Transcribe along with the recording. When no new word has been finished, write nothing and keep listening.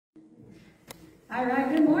All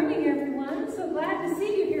right, good morning, everyone. So glad to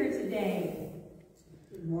see you here today.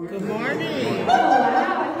 Good morning. Good morning. Oh,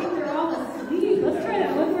 wow, I think they're all asleep. Let's try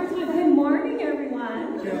that one more time. Good morning,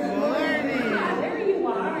 everyone. Good morning. Yeah, there you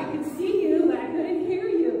are. I could see you, but I couldn't hear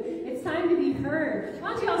you. It's time to be heard.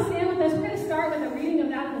 Why don't you all stand with us? We're going to start with a reading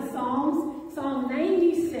about the Psalms. Psalm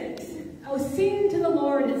 96. Oh, sing to the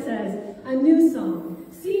Lord, it says, a new song.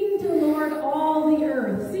 Sing to the Lord, all the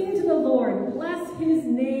earth. Sing to the Lord. Bless his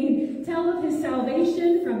name. Tell of his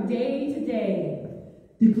salvation from day to day.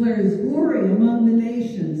 Declare his glory among the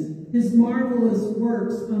nations, his marvelous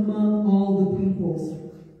works among all the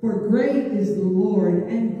peoples. For great is the Lord,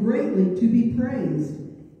 and greatly to be praised.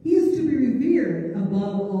 He is to be revered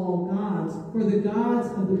above all gods, for the gods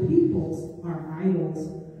of the peoples are idols.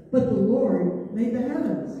 But the Lord made the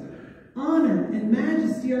heavens. Honor and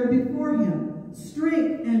majesty are before him.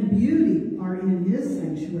 Strength and beauty are in his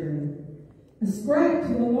sanctuary. Ascribe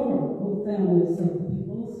to the Lord, O families of the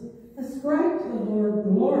peoples. Ascribe to the Lord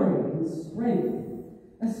glory and strength.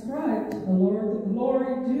 Ascribe to the Lord the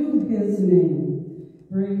glory due his name.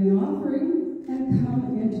 Bring an offering and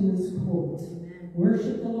come into his courts.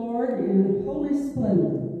 Worship the Lord in holy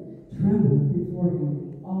splendor. Tremble before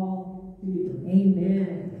him, all the earth.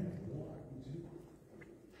 Amen.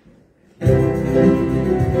 Thank you.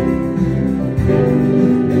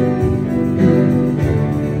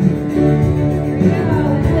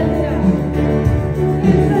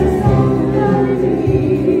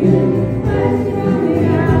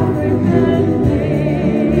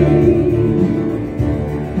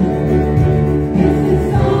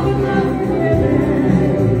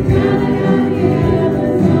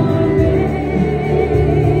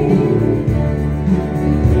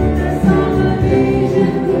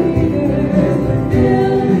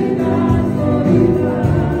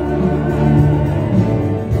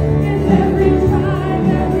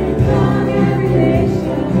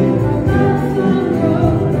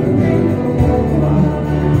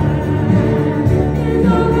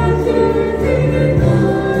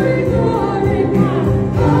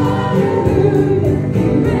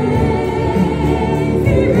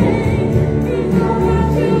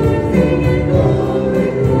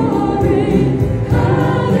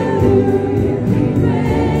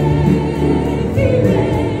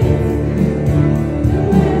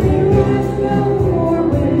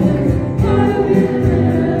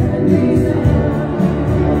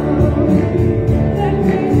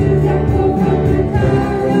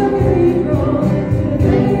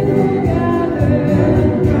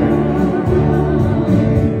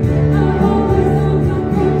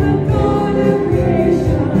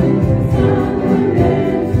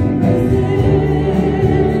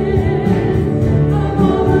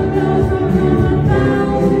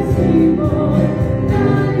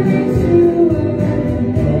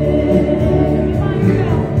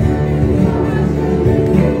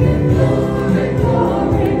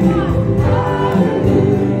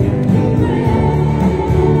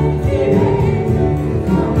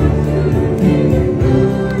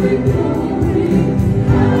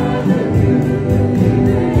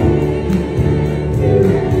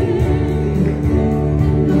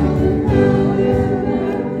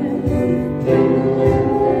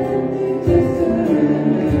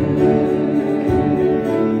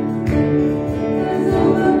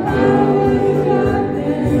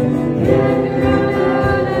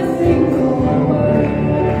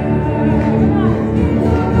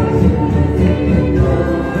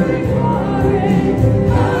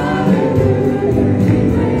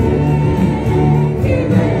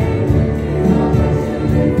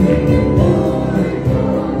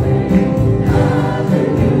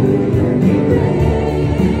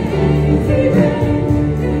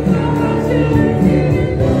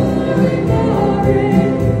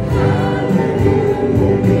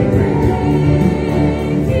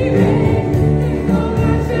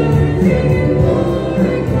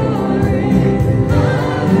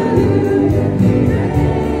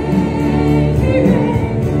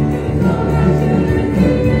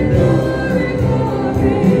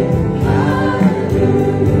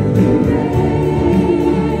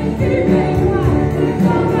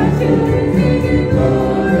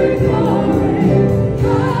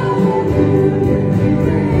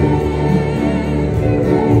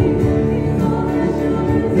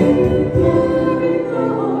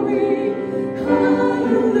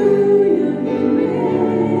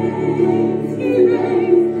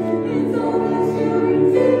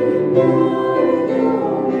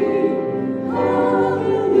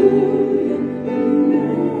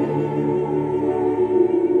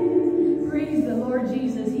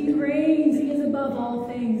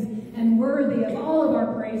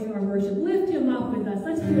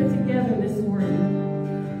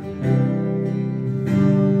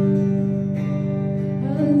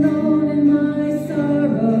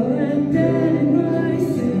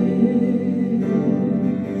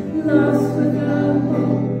 lost without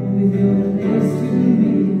hope, with your grace to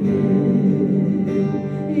begin.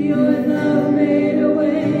 Your love made a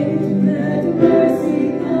way to let mercy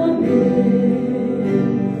come in.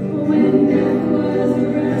 When death was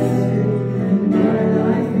arrested and my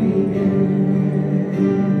life began.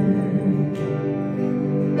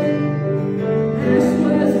 Ash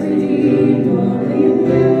was redeemed, only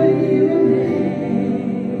beauty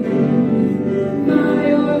remained. My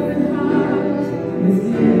orphan heart was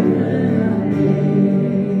given a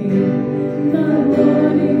name. The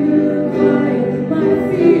morning grew quiet, my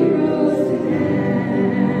feet rose to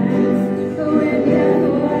dance. When death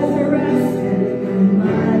was arrested and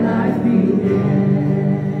my life began.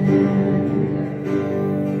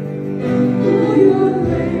 Oh, your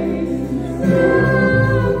grace so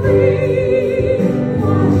free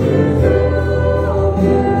washes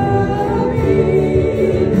over me.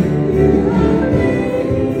 You have made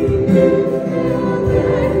me new, now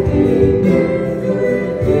life begins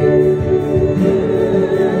with you.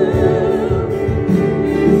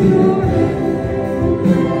 It's your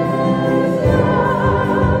endless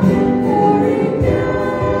love pouring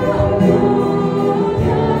down on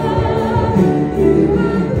us. You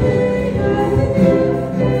have made us new,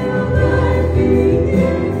 now life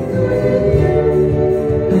begins with you.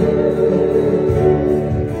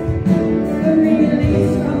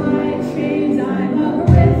 Released from my chains, I'm a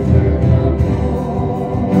prisoner no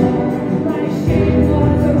more. My shame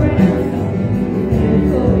was a ransom and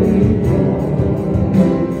fully borne.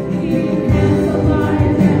 He canceled my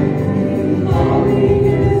debt, holding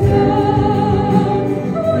his own.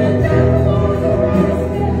 When death was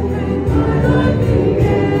arrested and my life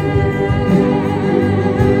began.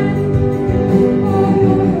 Oh,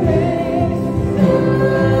 your grace so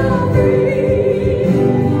free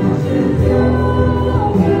washes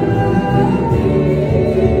over me.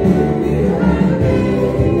 You have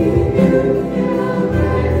made me new, now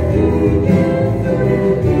life begins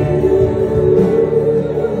with you.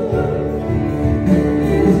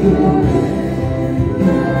 It's your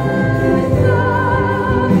endless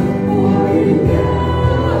love pouring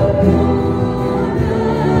down on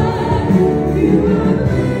us. You have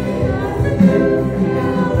made us new,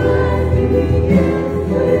 now life begins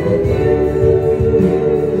with you.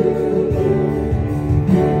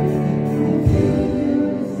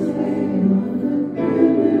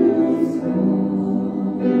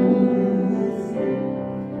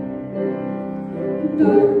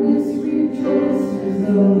 Darkness rejoiced as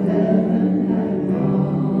though heaven had lost.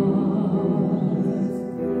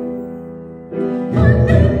 But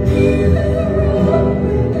then Jesus arose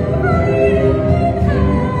with the freedom in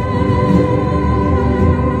hand.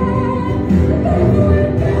 That's when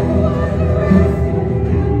death was arrested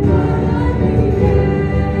and my life began.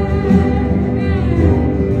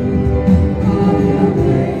 Oh, your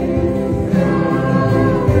grace so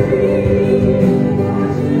free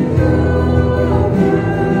washes over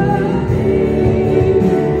me.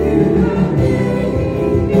 You have made me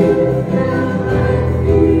new, now life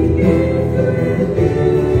begins with you.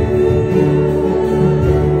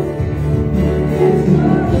 It's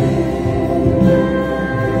your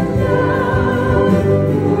endless love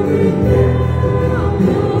pouring down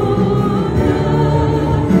on us.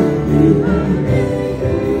 You have made me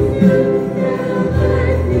new, now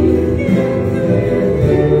life begins with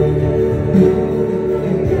you.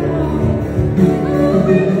 Oh,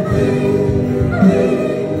 we're free,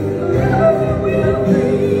 forever we're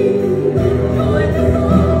free. Join the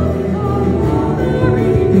song of all the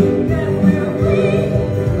redeemed that we're free,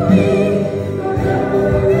 forever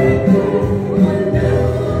and ever. When death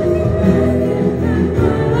was arrested and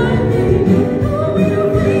my life began. Oh, we're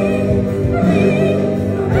free,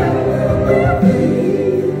 forever we're free.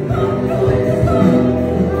 Come join the song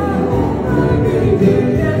of all the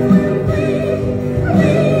redeemed that we're free,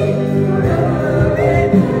 forever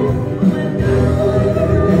and ever. When death was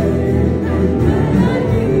arrested and my life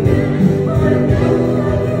began. When death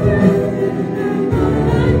was arrested and my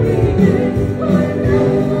life began. When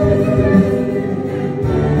death was arrested and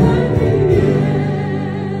my life began.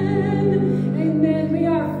 Amen. We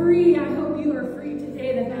are free. I hope you are free today,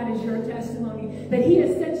 that is your testimony, that He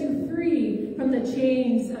has set you free from the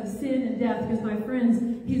chains of sin and death, because my friends,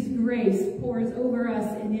 His grace pours over us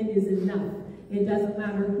and it is enough. It doesn't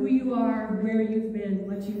matter who you are, where you've been,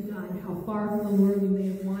 what you've done, how far from the Lord you may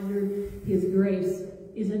have wandered. His grace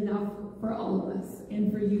is enough for all of us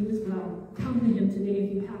and for you as well. Come to Him today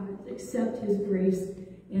if you haven't. Accept His grace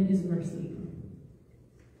and His mercy.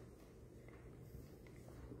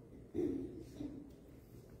 Here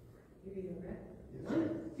you go, right? 1,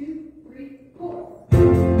 2, 3, 4.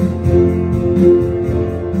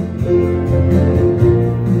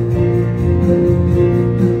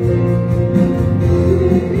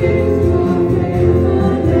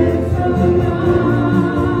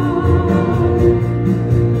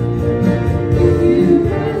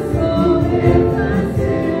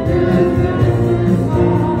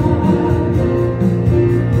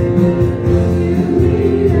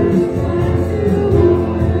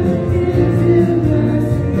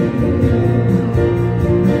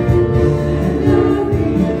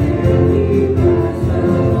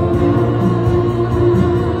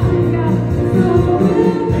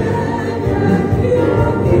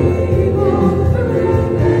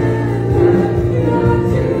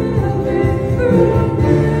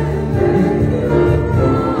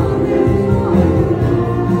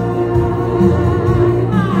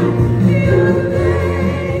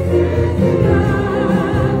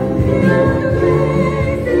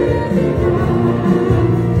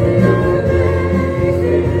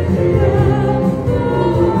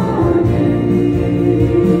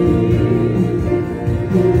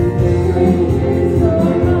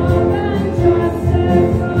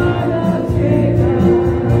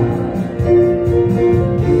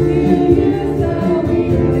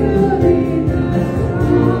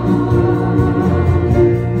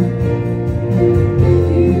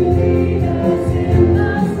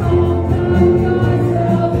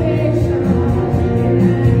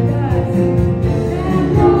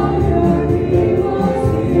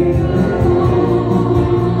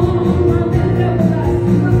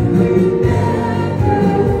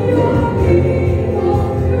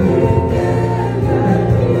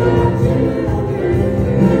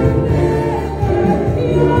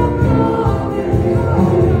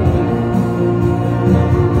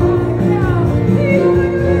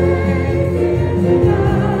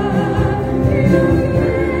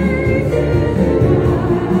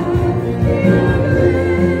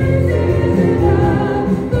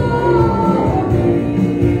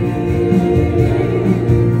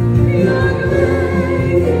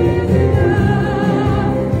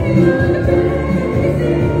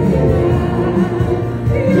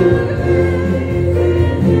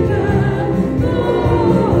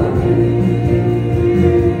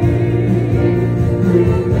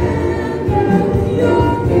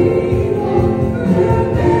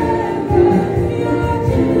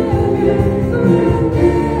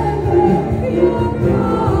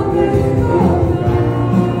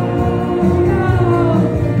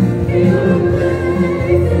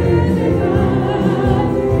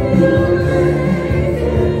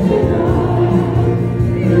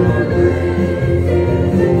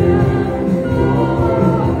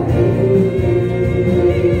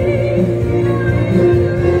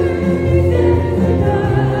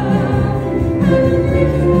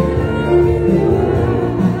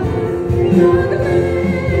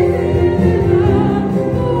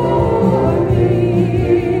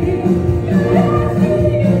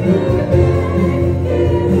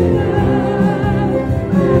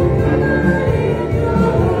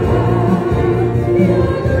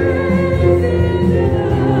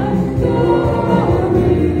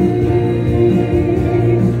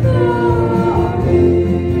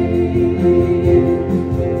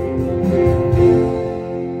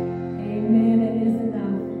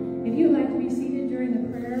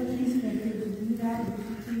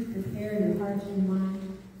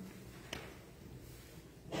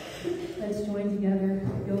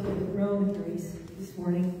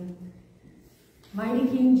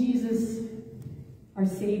 King Jesus, our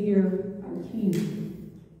Savior, our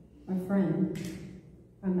King, our friend,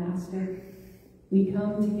 our Master, we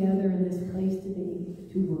come together in this place today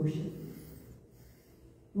to worship.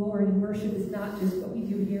 Lord, worship is not just what we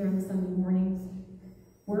do here on Sunday mornings.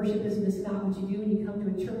 Worship is just not what you do when you come to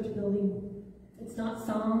a church building. It's not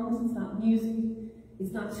songs, it's not music,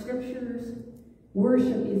 it's not scriptures.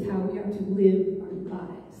 Worship is how we are to live our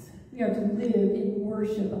lives. We are to live in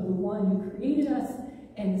worship of the one who created us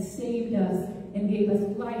and saved us and gave us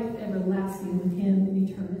life everlasting with him in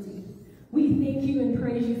eternity. We thank you and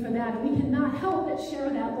praise you for that. And we cannot help but share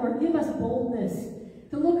that, Lord. Give us boldness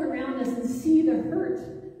to look around us and see the hurt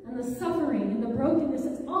and the suffering and the brokenness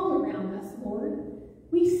that's all around us, Lord.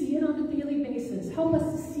 We see it on a daily basis. Help us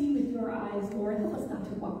to see with your eyes, Lord. Help us not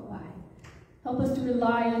to walk by. Help us to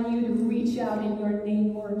rely on you to reach out in your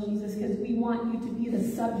name, Lord Jesus, because we want you to be the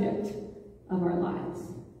subject of our lives.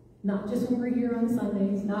 Not just when we're here on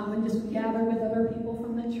Sundays, not when just we gather with other people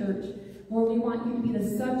from the church. Lord, we want you to be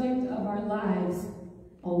the subject of our lives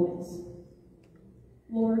always.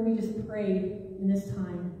 Lord, we just pray in this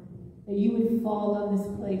time that you would fall on this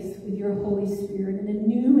place with your Holy Spirit in a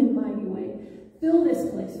new and mighty way. Fill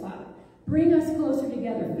this place, Father. Bring us closer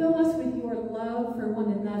together. Fill us with your love for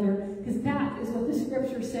one another, because that is what the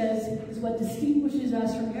scripture says is what distinguishes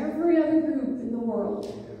us from every other group in the world,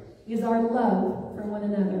 is our love for one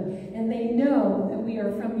another. And they know that we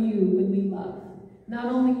are from you when we love. Not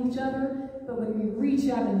only each other, but when we reach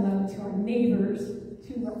out in love to our neighbors,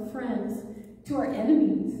 to our friends, to our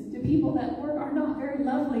enemies, to people that are not very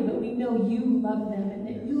lovely, but we know you love them and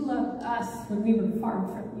that you loved us when we were far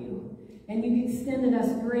from you. And you extended us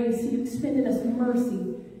grace, you extended us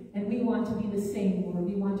mercy, and we want to be the same, Lord.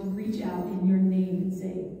 We want to reach out in your name and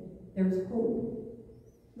say, there's hope.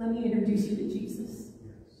 Let me introduce you to Jesus.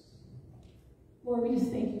 Lord, we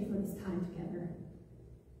just thank you for this time together.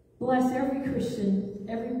 Bless every Christian,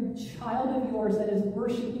 every child of yours that is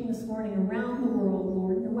worshiping this morning around the world,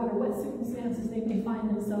 Lord, no matter what circumstances they may find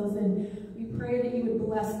themselves in. We pray that you would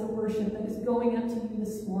bless the worship that is going up to you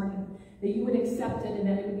this morning, that you would accept it and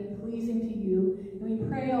that it would be pleasing to you. And we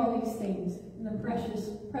pray all these things in the precious,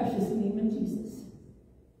 precious name of Jesus.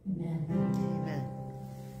 Amen. Amen.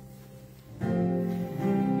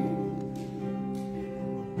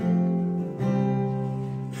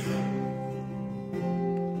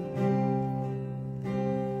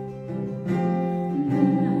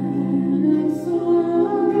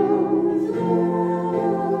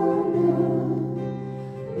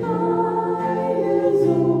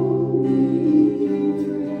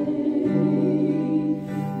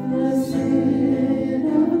 The sin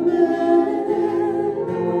of man.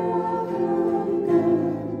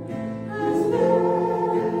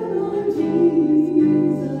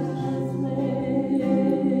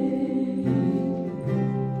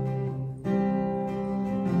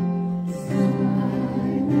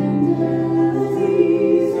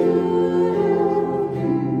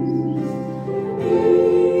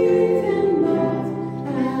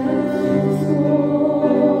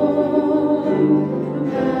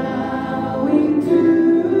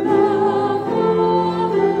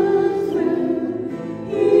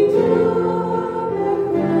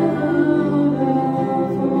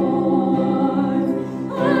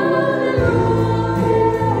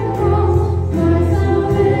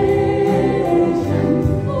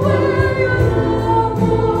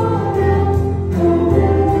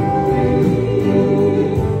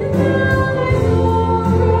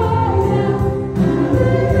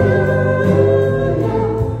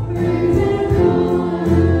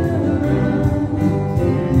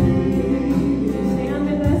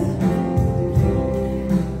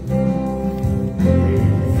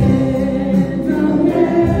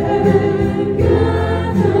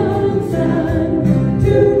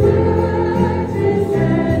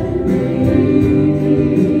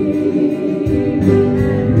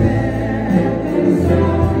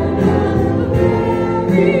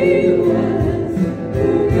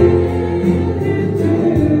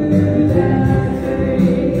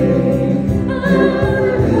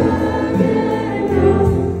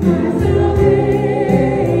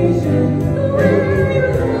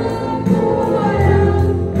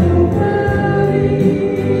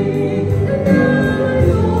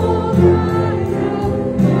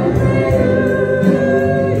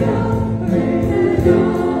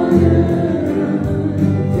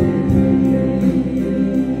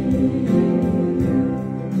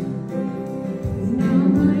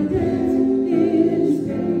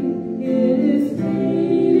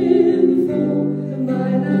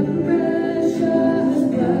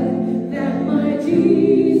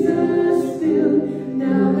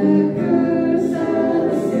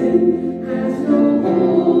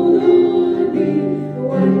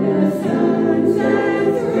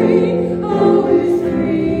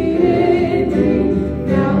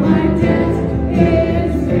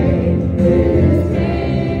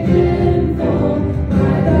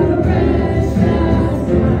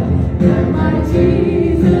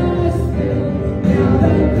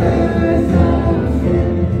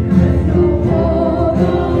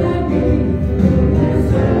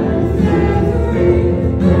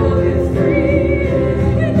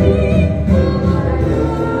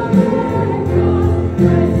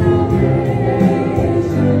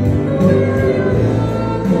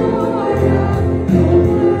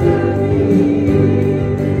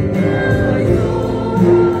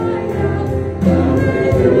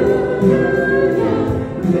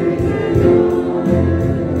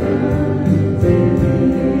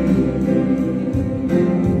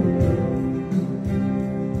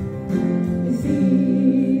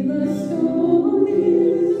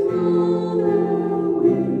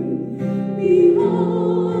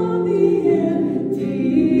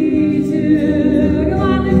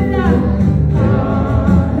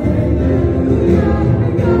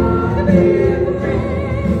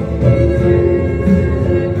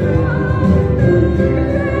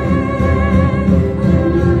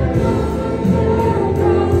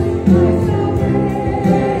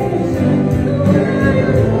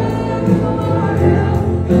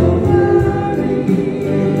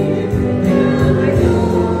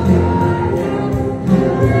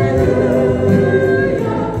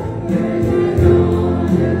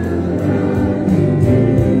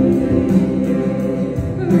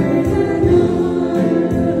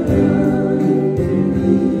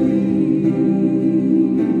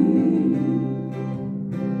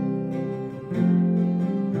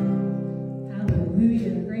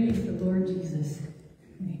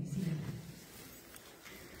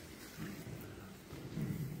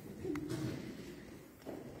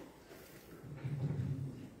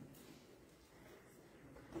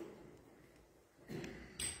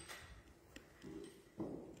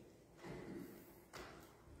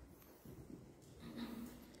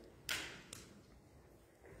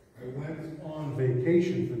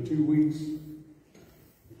 vacation for 2 weeks,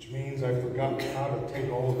 which means I forgot how to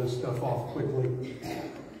take all of this stuff off quickly.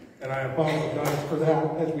 And I apologize for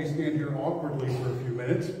that as we stand here awkwardly for a few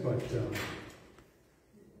minutes. But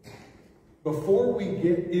before we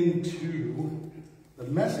get into the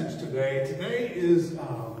message today is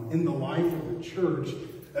in the life of the church,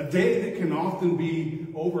 a day that can often be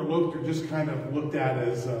overlooked or just kind of looked at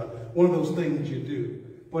as one of those things you do.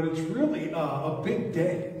 But it's really a big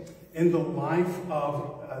day in the life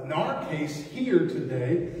of, in our case here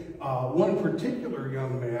today, one particular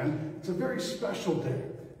young man. It's a very special day.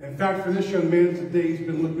 In fact, for this young man, it's a day he's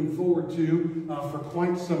been looking forward to for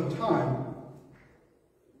quite some time.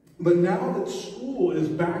 But now that school is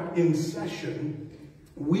back in session,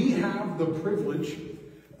 we have the privilege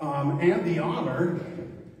and the honor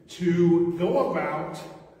to go about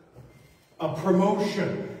a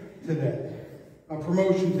promotion today. A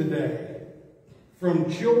promotion today.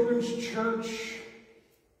 From children's church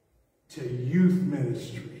to youth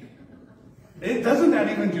ministry. It doesn't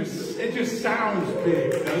that even it just sounds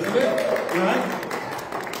big, doesn't it? Right?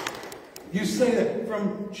 You say that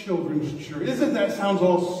from children's church. Isn't that sounds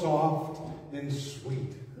all soft and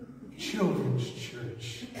sweet? Children's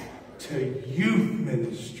church to youth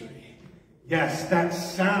ministry. Yes, that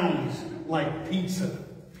sounds like pizza.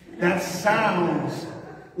 That sounds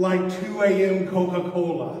like 2 a.m.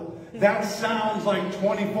 Coca-Cola. That sounds like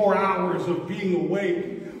 24 hours of being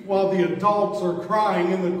awake while the adults are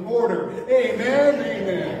crying in the corner. Amen,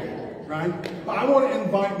 amen. Right? I want to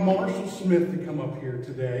invite Marshall Smith to come up here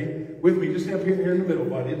today with me. Just up here in the middle,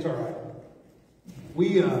 buddy. It's all right.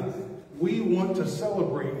 We want to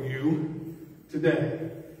celebrate you today.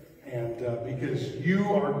 And because you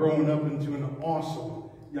are growing up into an awesome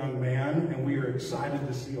young man, and we are excited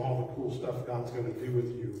to see all the cool stuff God's going to do with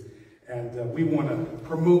you. And we want to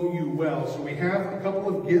promote you well. So we have a couple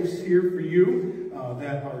of gifts here for you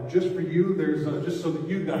that are just for you. There's, just so that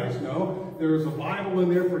you guys know, there's a Bible in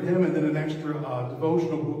there for him, and then an extra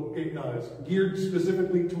devotional book geared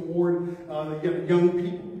specifically toward young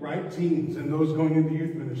people, right? Teens and those going into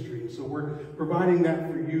youth ministry. So we're providing that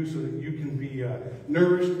for you so that you can be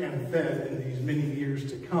nourished and fed in these many years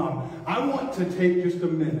to come. I want to take just a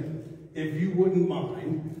minute, if you wouldn't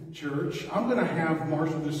mind, church. I'm going to have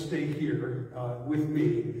Marshall just stay here with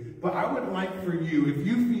me. But I would like for you, if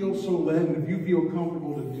you feel so led and if you feel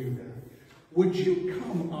comfortable to do that, would you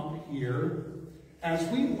come up here as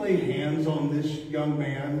we lay hands on this young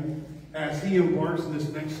man as he embarks on this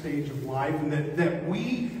next stage of life, and that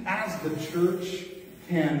we as the church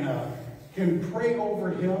can pray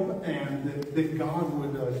over him, and that God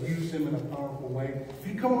would use him in a powerful way.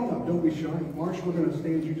 If you come on up, don't be shy. Marshall, we're going to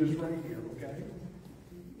stand you just right here, okay?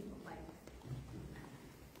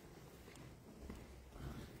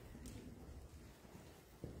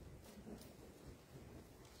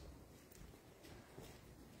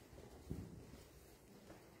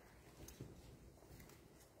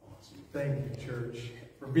 Thank you, church,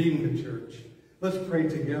 for being the church. Let's pray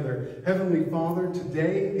together. Heavenly Father,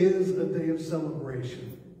 today is a day of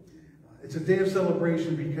celebration. It's a day of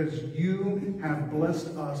celebration because you have blessed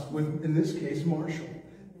us with, in this case, Marshall.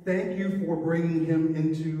 Thank you for bringing him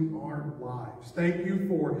into our lives. Thank you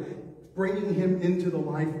for bringing him into the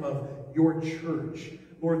life of your church.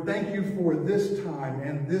 Lord, thank you for this time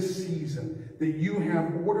and this season that you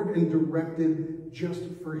have ordered and directed just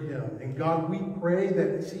for him. And God, we pray that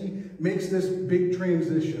as he makes this big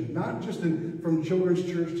transition, not just from children's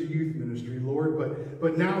church to youth ministry, Lord,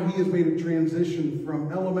 but now he has made a transition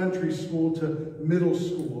from elementary school to middle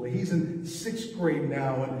school. He's in 6th grade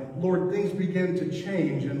now, and Lord, things begin to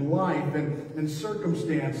change in life and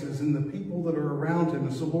circumstances and the people that are around him.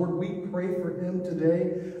 And so, Lord, we pray for him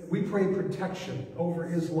today. We pray protection over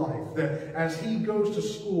his life, that as he goes to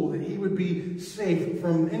school, that he would be safe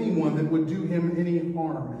from anyone that would do him any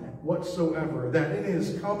harm whatsoever, that in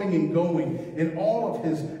his coming and going, in all of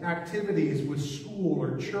his activities with school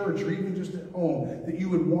or church or even just at home, that you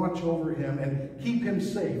would watch over him and keep him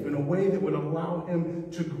safe in a way that would allow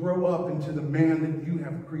him to grow up into the man that you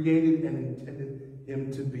have created and intended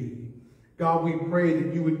him to be. God, we pray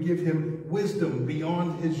that you would give him wisdom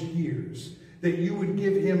beyond his years, that you would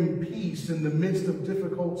give him peace in the midst of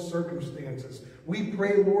difficult circumstances. We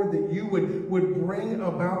pray, Lord, that you would bring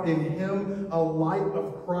about in him a light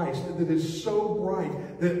of Christ that is so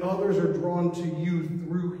bright that others are drawn to you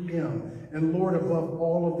through him. And Lord, above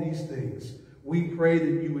all of these things, we pray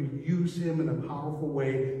that you would use him in a powerful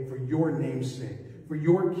way for your name's sake, for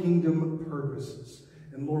your kingdom purposes.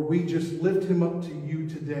 And Lord, we just lift him up to you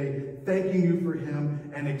today, thanking you for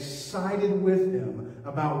him and excited with him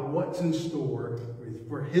about what's in store for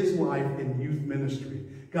for his life in youth ministry.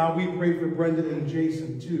 God, we pray for Brendan and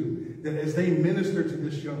Jason too, that as they minister to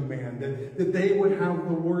this young man, that they would have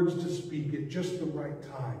the words to speak at just the right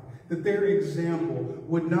time, that their example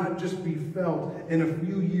would not just be felt in a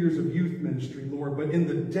few years of youth ministry, Lord, but in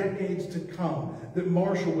the decades to come, that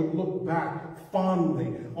Marshall would look back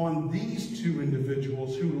fondly on these two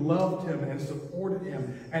individuals who loved him and supported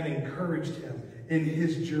him and encouraged him in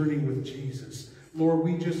his journey with Jesus. Lord,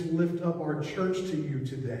 we just lift up our church to you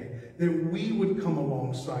today, that we would come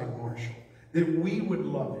alongside Marshall, that we would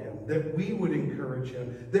love him, that we would encourage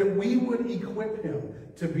him, that we would equip him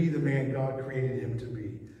to be the man God created him to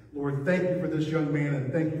be. Lord, thank you for this young man,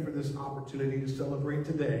 and thank you for this opportunity to celebrate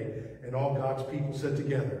today. And all God's people said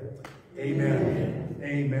together, amen.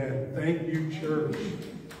 Amen. Thank you, church.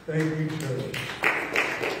 Thank you, church.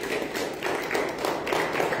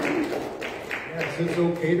 Yes, it's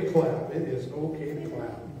okay to clap. It is okay to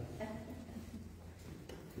clap.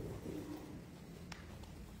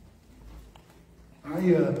 I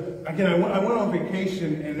went on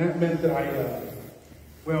vacation, and that meant that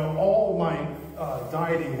all my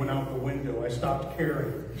dieting went out the window. I stopped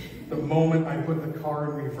caring the moment I put the car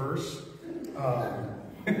in reverse.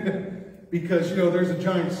 Because, there's a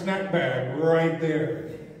giant snack bag right there.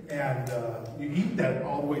 And you eat that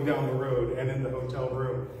all the way down the road and in the hotel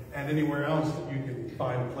room and anywhere else that you can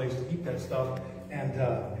find a place to eat that stuff. And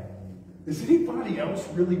is anybody else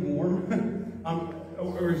really warm?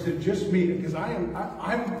 Or is it just me? Because I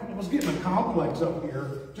was getting a complex up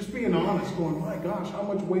here, just being honest, going, my gosh, how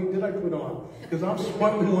much weight did I put on? Because I'm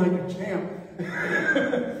sweating like a champ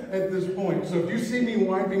at this point. So if you see me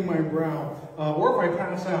wiping my brow, or if I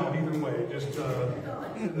pass out, either way, just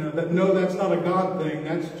no, that's not a God thing.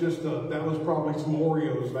 That's just that was probably some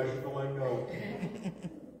Oreos that I should have let go.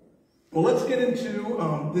 Well, let's get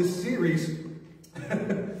into this series.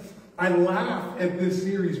 I laugh at this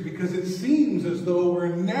series because it seems as though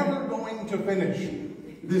we're never going to finish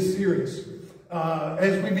this series.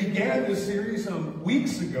 As we began this series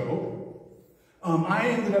weeks ago, I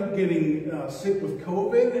ended up getting sick with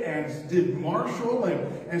COVID, as did Marshall,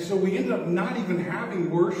 and so we ended up not even having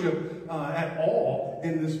worship at all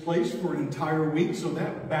in this place for an entire week, so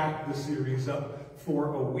that backed the series up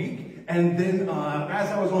for a week. And then as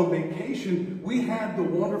I was on vacation, we had the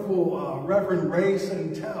wonderful Reverend Ray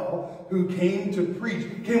Santel, who came to preach.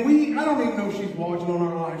 I don't even know if she's watching on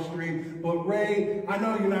our live stream, but Ray, I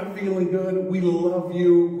know you're not feeling good. We love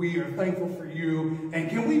you. We are thankful for you. And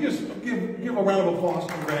can we just give a round of applause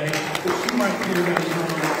to Ray, that she might be here on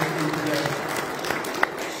our live stream today.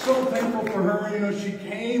 So thankful for her. She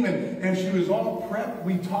came and she was all prepped.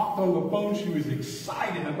 We talked on the phone. She was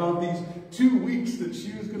excited about these 2 weeks that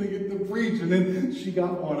she was going to get to preach. And then she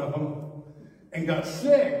got one of them and got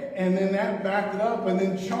sick. And then that backed it up. And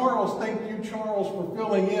then Charles, thank you, Charles, for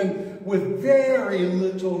filling in with very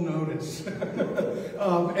little notice.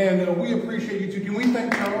 And we appreciate you too. Can we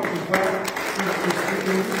thank Charles as well?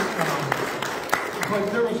 But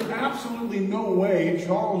there was absolutely no way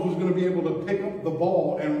Charles was going to be able to pick up the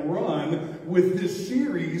ball and run with this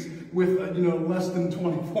series with less than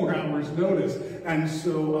 24 hours notice. And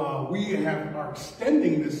so we are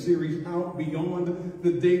extending this series out beyond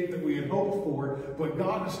the date that we had hoped for, but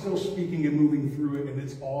God is still speaking and moving through it, and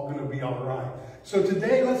it's all going to be all right. So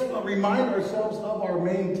today, let's remind ourselves of our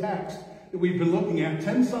main text that we've been looking at,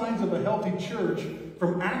 10 Signs of a Healthy Church,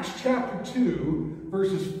 from Acts chapter 2,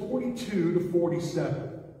 verses 42 to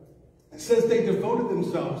 47. It says they devoted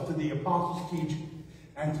themselves to the apostles' teaching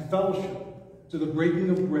and to fellowship, to the breaking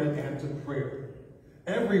of bread and to prayer.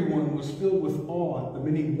 Everyone was filled with awe at the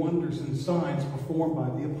many wonders and signs performed by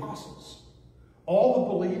the apostles. All the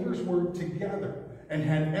believers were together and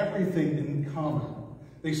had everything in common.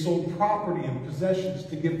 They sold property and possessions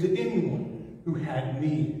to give to anyone who had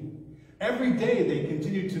need. Every day they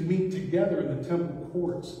continued to meet together in the temple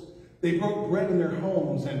courts. They broke bread in their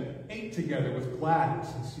homes and ate together with glad and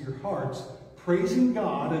sincere hearts, praising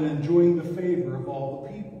God and enjoying the favor of all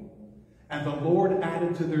the people. And the Lord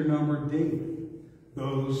added to their number daily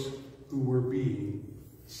those who were being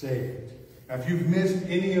saved. Now, if you've missed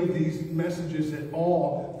any of these messages at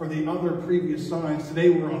all for the other previous signs, today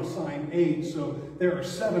we're on sign 8, so there are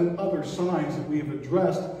 7 other signs that we have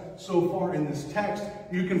addressed so far in this text.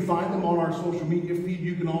 You can find them on our social media feed.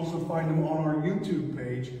 You can also find them on our YouTube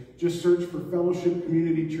page. Just search for Fellowship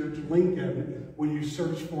Community Church Lincoln when you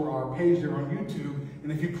search for our page there on YouTube.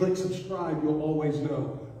 And if you click subscribe, you'll always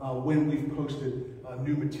know when we've posted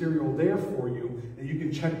new material there for you. And you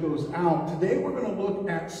can check those out. Today we're going to look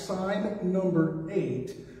at sign number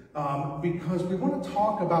 8 because we want to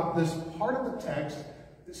talk about this part of the text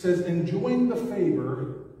that says, enjoying the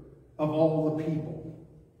favor of all the people.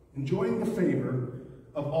 enjoying the favor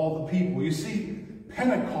of all the people. You see,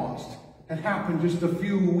 Pentecost had happened just a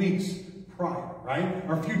few weeks prior, right?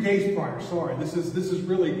 Or a few days prior, sorry. This is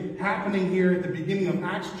really happening here at the beginning of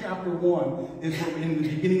Acts chapter 1, is where in the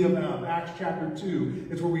beginning of Acts chapter 2,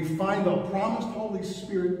 is where we find the promised Holy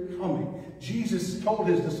Spirit coming. Jesus told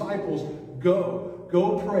his disciples,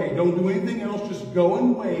 go pray. Don't do anything else, just go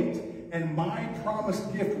and wait, and my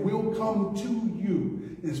promised gift will come to you.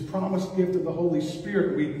 His promised gift of the Holy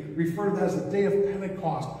Spirit. We refer to that as the day of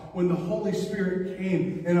Pentecost, when the Holy Spirit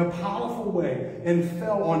came in a powerful way and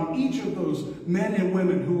fell on each of those men and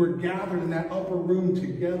women who were gathered in that upper room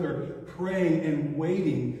together, praying and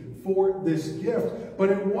waiting for this gift.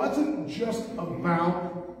 But it wasn't just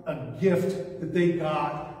about a gift that they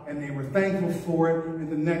got and they were thankful for it,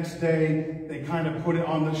 and the next day they kind of put it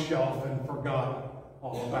on the shelf and forgot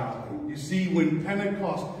all about it. You see, when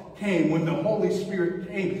Pentecost came, when the Holy Spirit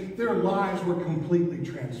came, their lives were completely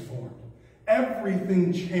transformed.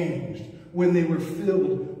 Everything changed when they were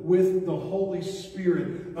filled with the Holy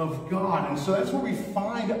Spirit of God. And so that's where we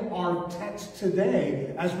find our text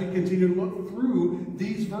today as we continue to look through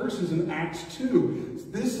these verses in Acts 2.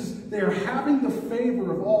 They're having the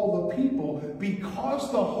favor of all the people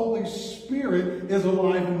because the Holy Spirit is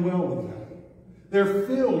alive and well with them. They're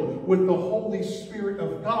filled with the Holy Spirit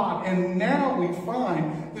of God. And now we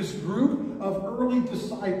find this group of early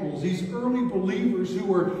disciples, these early believers who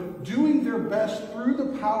were doing their best through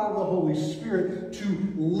the power of the Holy Spirit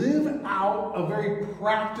to live out a very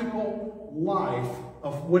practical life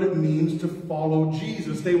of what it means to follow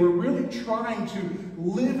Jesus. They were really trying to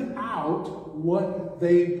live out what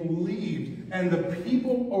they believed. And the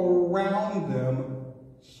people around them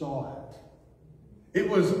saw it. It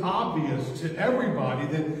was obvious to everybody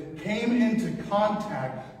that came into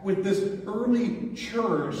contact with this early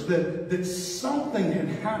church that something had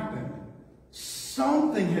happened.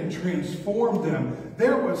 Something had transformed them.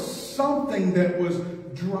 There was something that was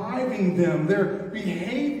driving them. Their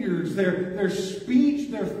behaviors, their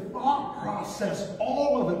speech, their thought process,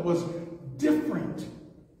 all of it was different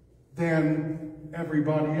than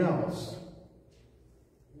everybody else.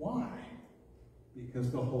 Why? Because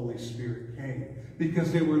the Holy Spirit came.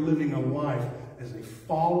 Because they were living a life as a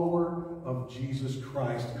follower of Jesus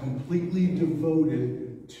Christ, completely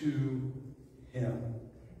devoted to him.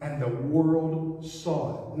 And the world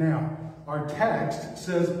saw it. Now, our text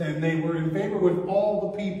says, and they were in favor with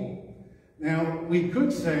all the people. Now, we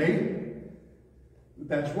could say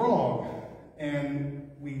that's wrong,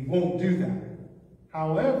 and we won't do that.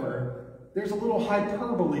 However, there's a little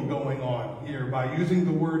hyperbole going on here by using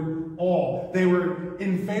the word all. They were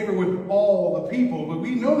in favor with all the people, but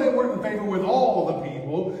we know they weren't in favor with all the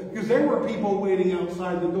people because there were people waiting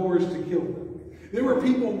outside the doors to kill them. There were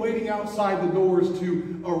people waiting outside the doors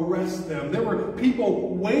to arrest them. There were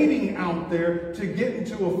people waiting out there to get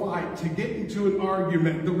into a fight, to get into an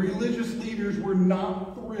argument. The religious leaders were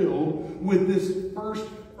not thrilled with this first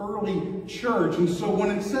early church. And so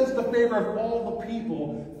when it says the favor of all the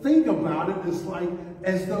people, think about it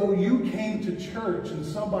as though you came to church and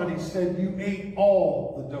somebody said you ate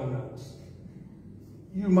all the donuts.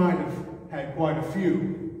 You might have had quite a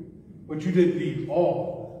few, but you didn't eat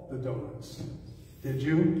all the donuts. Did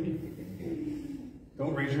you?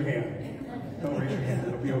 Don't raise your hand. Don't raise your hand.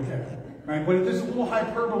 It'll be okay. Right? But there's a little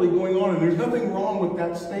hyperbole going on, and there's nothing wrong with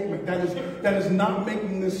that statement. That is not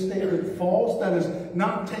making this statement false. That is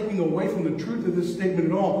not taking away from the truth of this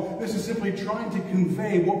statement at all. This is simply trying to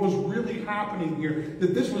convey what was really happening here.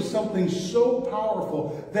 That this was something so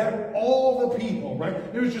powerful that all the people, right?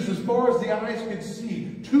 It was just as far as the eyes could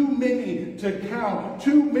see. Too many to count.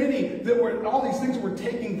 Too many that were, all these things were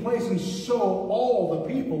taking place. And so all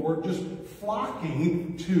the people were just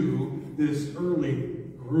flocking to this early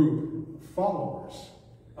group. Followers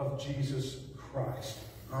of Jesus Christ.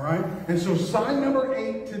 All right? And so sign number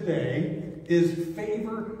 8 today is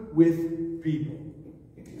favor with people.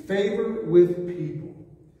 Favor with people.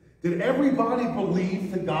 Did everybody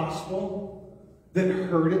believe the gospel that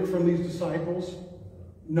heard it from these disciples?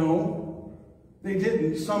 No. They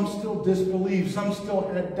didn't. Some still disbelieved. Some still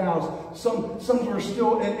had doubts. Some were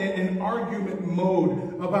still in argument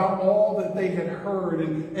mode about all that they had heard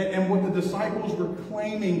and what the disciples were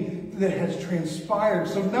claiming that has transpired.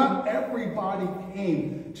 So not everybody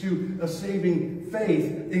came to a saving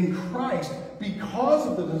faith in Christ because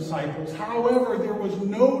of the disciples. However, there was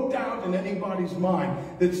no doubt in anybody's mind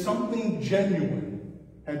that something genuine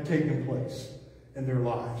had taken place in their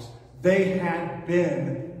lives. They had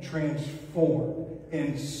been transformed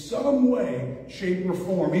in some way, shape, or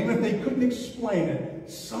form. Even if they couldn't explain it,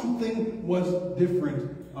 something was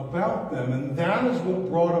different about them. And that is what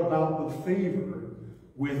brought about the favor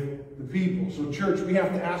with the people. So church, we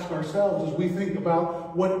have to ask ourselves as we think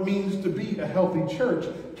about what it means to be a healthy church,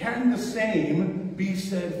 can the same be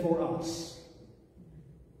said for us?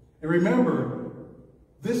 And remember,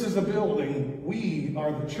 this is a building, we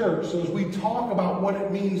are the church. So as we talk about what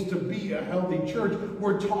it means to be a healthy church,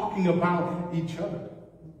 we're talking about each other.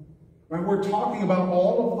 Right? We're talking about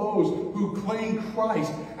all of those who claim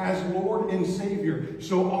Christ as Lord and Savior.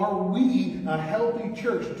 So are we a healthy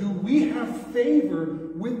church? Do we have favor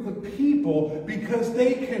with the people because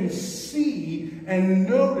they can see and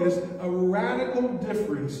notice a radical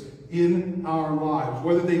difference in our lives,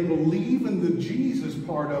 whether they believe in the Jesus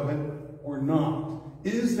part of it or not?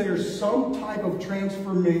 Is there some type of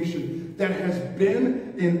transformation that has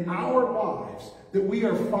been in our lives that we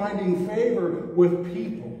are finding favor with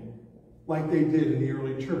people like they did in the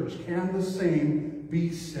early church? Can the same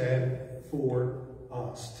be said for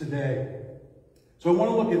us today? So I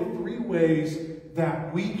want to look at 3 ways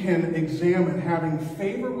that we can examine having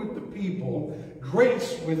favor with the people,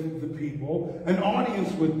 grace with the people, an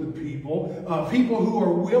audience with the people, people who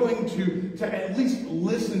are willing to at least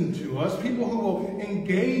listen to us, people who will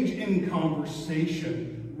engage in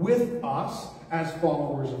conversation with us as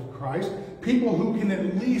followers of Christ, people who can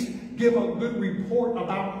at least give a good report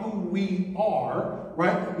about who we are,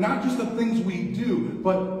 right? Not just the things we do,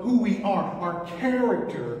 but who we are. Our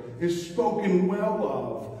character is spoken well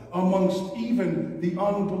of amongst even the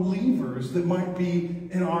unbelievers that might be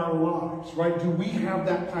in our lives, right? Do we have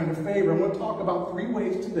that kind of favor? I'm going to talk about 3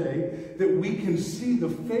 ways today that we can see the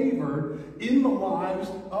favor in the lives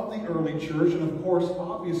of the early church, and of course,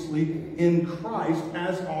 obviously, in Christ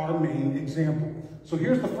as our main example. So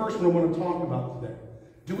here's the first one I want to talk about today.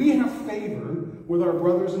 Do we have favor with our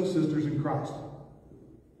brothers and sisters in Christ?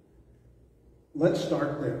 Let's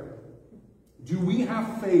start there. Do we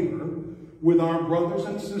have favor with our brothers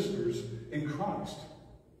and sisters in Christ?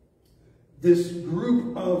 This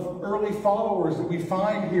group of early followers that we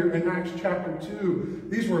find here in Acts chapter 2,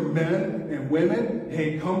 these were men and women.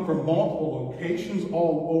 They had come from multiple locations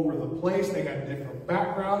all over the place. They had different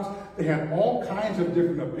backgrounds. They had all kinds of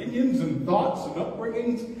different opinions and thoughts and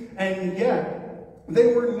upbringings. And yet,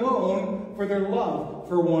 they were known for their love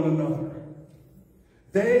for one another.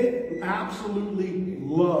 They absolutely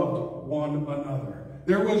loved one another.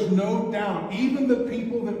 There was no doubt, even the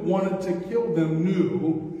people that wanted to kill them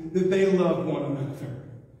knew that they loved one another.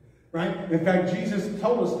 Right? In fact, Jesus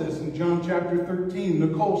told us this in John chapter 13.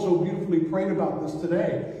 Nicole so beautifully prayed about this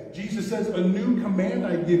today. Jesus says, "A new command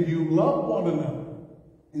I give you, love one another.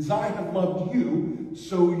 As I have loved you,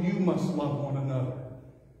 so you must love one another.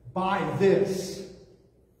 By this,"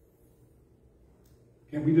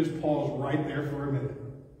 can we just pause right there for a minute?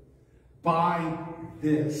 By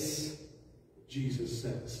this, Jesus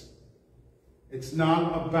says. It's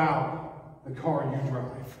not about the car you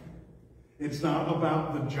drive. It's not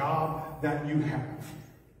about the job that you have.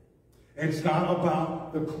 It's not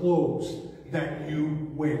about the clothes that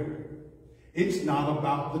you wear. It's not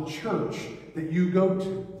about the church that you go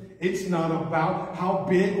to. It's not about how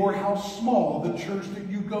big or how small the church that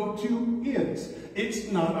you go to is.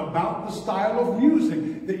 It's not about the style of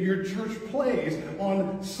music that your church plays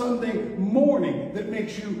on Sunday morning that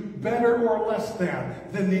makes you better or less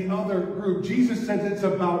than the other group. Jesus says it's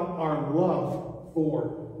about our love for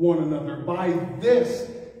one another. By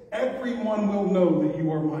this, everyone will know that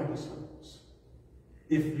you are my disciples,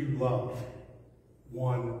 if you love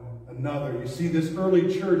one another. You see, this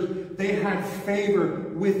early church, they had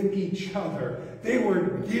favor with each other. They were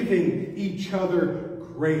giving each other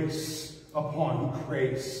grace upon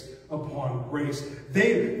grace upon grace.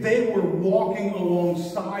 They were walking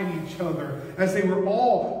alongside each other as they were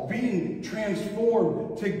all being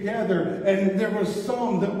transformed together. And there were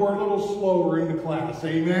some that were a little slower in the class,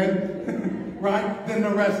 amen? Right? Than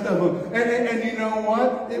the rest of them. And you know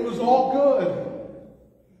what? It was all good.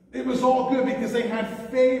 It was all good because they had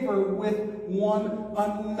favor with one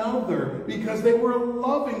another, because they were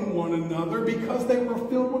loving one another, because they were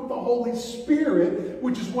filled with the Holy Spirit,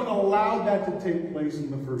 which is what allowed that to take place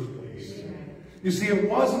in the first place. You see, it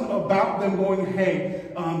wasn't about them going,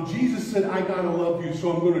 hey, Jesus said, I gotta love you,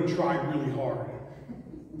 so I'm going to try really hard.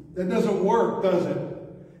 That doesn't work, does it?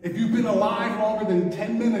 If you've been alive longer than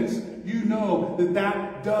 10 minutes, you know that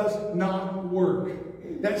that does not work.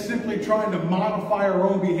 That's simply trying to modify our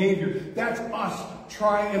own behavior. That's us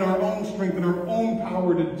trying in our own strength and our own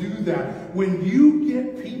power to do that. When you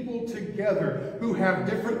get people together who have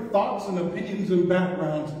different thoughts and opinions and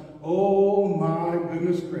backgrounds, oh my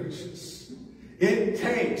goodness gracious. It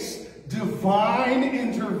takes divine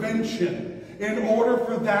intervention in order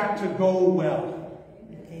for that to go well.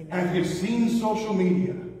 Have you seen social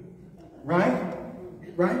media? Right?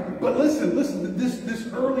 Right? But listen, this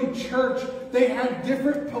early church, they had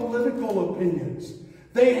different political opinions.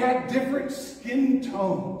 They had different skin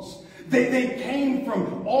tones. They came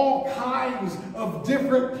from all kinds of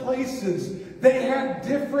different places. They had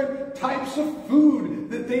different types of food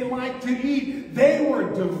that they liked to eat. They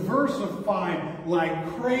were diversified like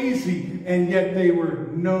crazy, and yet they were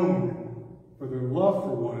known for their love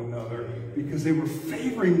for one another because they were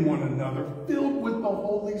favoring one another, filled with the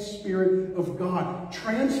Holy Spirit of God,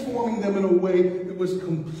 transforming them in a way that was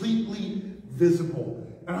completely visible.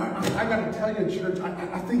 And I got to tell you, church,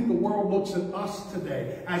 I think the world looks at us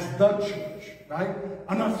today as the church, right?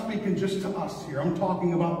 I'm not speaking just to us here. I'm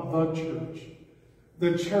talking about the church.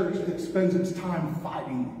 The church that spends its time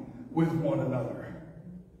fighting with one another.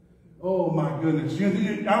 Oh, my goodness. I don't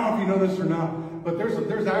know if you know this or not, but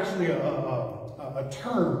there's actually a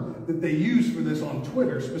term that they use for this on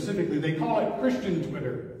Twitter specifically. They call it Christian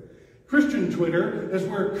Twitter. Christian Twitter is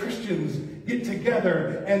where Christians get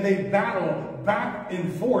together and they battle back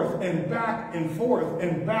and forth and back and forth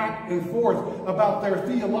and back and forth about their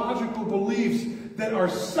theological beliefs that are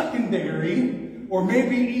secondary or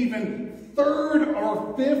maybe even third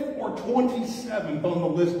or fifth or 27th on the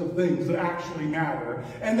list of things that actually matter.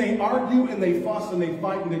 And they argue and they fuss and they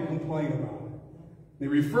fight and they complain about it. They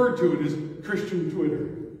refer to it as Christian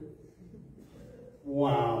Twitter.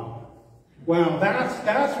 Wow. Wow,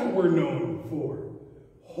 that's what we're known for.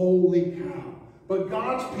 Holy cow. But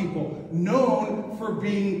God's people, known for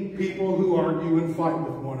being people who argue and fight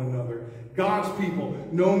with one another. God's people,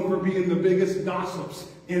 known for being the biggest gossips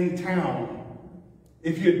in town.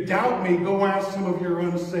 If you doubt me, go ask some of your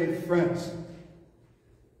unsafe friends.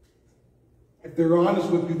 If they're honest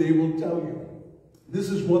with you, they will tell you. This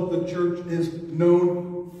is what the church is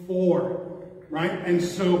known for, right? And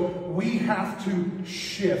so we have to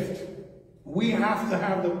shift. We have to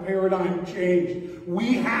have the paradigm change.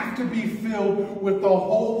 We have to be filled with the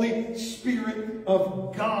Holy Spirit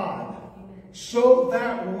of God so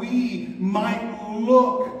that we might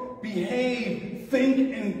look, behave,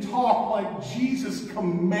 think, and talk like Jesus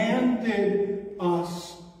commanded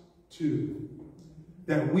us to.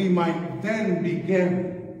 That we might then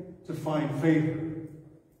begin to find favor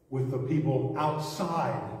with the people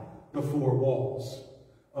outside the four walls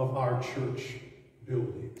of our church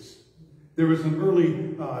buildings. There was an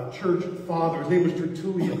early church father. His name was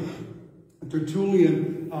Tertullian.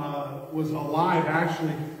 Tertullian was alive,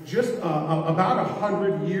 actually, just about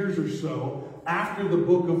 100 years or so after the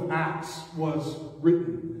book of Acts was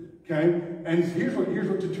written. Okay? And here's what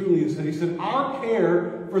Tertullian said. He said, "Our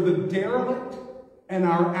care for the derelict and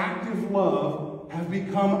our active love have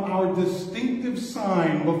become our distinctive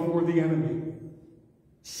sign before the enemy.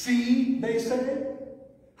 See," they say,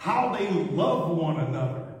 "how they love one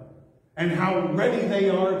another, and how ready they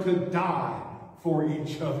are to die for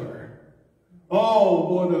each other."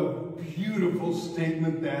 Oh, what a beautiful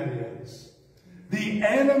statement that is. The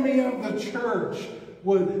enemy of the church,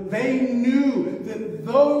 they knew that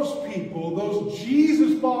those people, those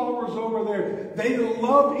Jesus followers over there, they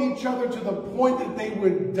loved each other to the point that they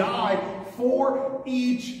would die for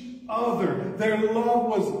each other. Their love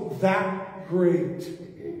was that great.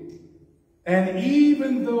 And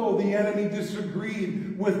even though the enemy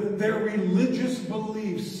disagreed with their religious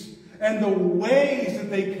beliefs and the ways that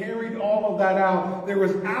they carried all of that out, there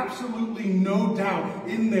was absolutely no doubt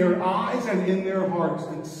in their eyes and in their hearts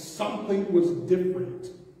that something was different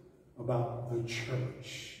about the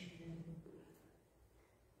church.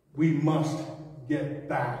 We must get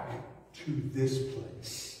back to this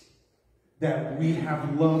place. That we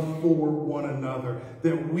have love for one another.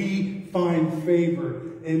 That we find favor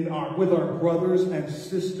with our brothers and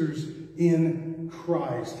sisters in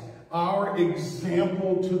Christ. Our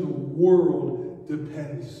example to the world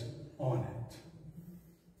depends on it.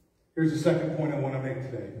 Here's the second point I want to make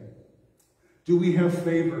today. Do we have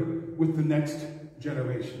favor with the next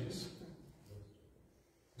generations?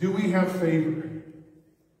 Do we have favor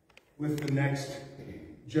with the next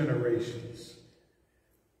generations?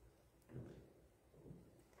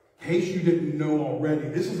 In case you didn't know already,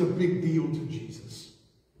 this is a big deal to Jesus.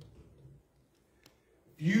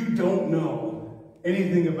 If you don't know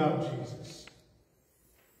anything about Jesus,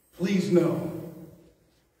 please know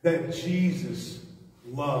that Jesus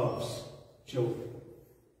loves children.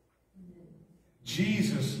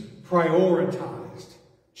 Jesus prioritized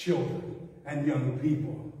children and young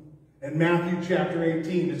people. In Matthew chapter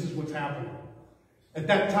 18, this is what's happening. At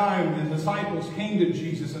that time, the disciples came to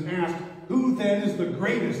Jesus and asked, "Who then is the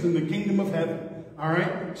greatest in the kingdom of heaven?" All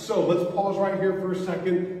right? So let's pause right here for a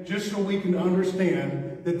second, just so we can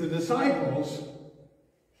understand that the disciples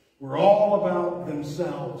were all about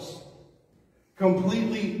themselves.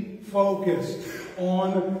 completely focused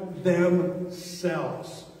on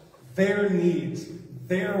themselves, their needs,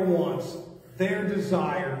 their wants, their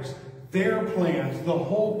desires, their plans, the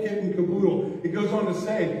whole kit and caboodle. It goes on to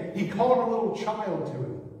say, he called a little child to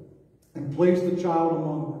him and placed the child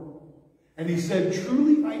among them. And he said,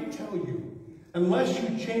 truly I tell you, unless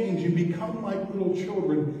you change and become like little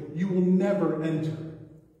children, you will never enter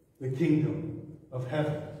the kingdom of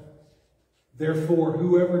heaven. Therefore,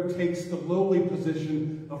 whoever takes the lowly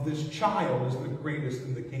position of this child is the greatest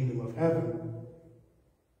in the kingdom of heaven.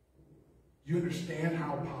 Do you understand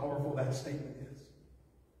how powerful that statement is?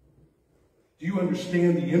 Do you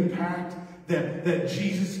understand the impact that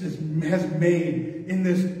Jesus has made in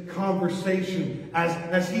this conversation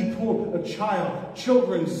as he pulled a child?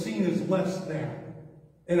 Children seen as less than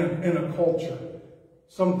in a culture.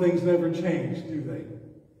 Some things never change, do they?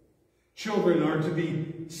 Children are to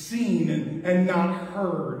be seen and not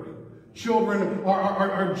heard. Children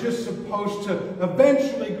are just supposed to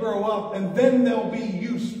eventually grow up, and then they'll be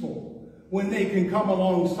useful when they can come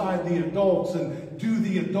alongside the adults and do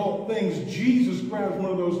the adult things. Jesus grabs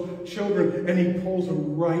one of those children and he pulls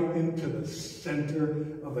them right into the center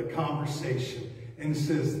of the conversation and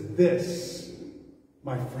says, this,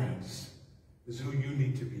 my friends, is who you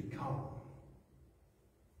need to become.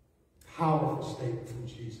 Powerful statement from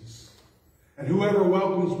Jesus. And whoever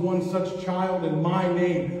welcomes one such child in my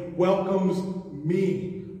name welcomes me.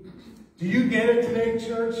 Do you get it today,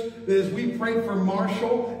 church? That as we prayed for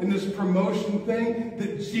Marshall in this promotion thing,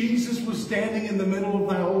 that Jesus was standing in the middle of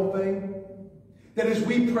that whole thing? That as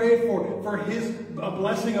we prayed for his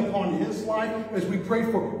blessing upon his life, as we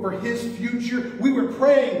prayed for his future, we were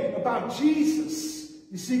praying about Jesus.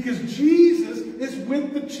 You see, because Jesus is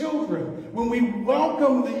with the children. When we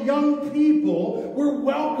welcome the young people, we're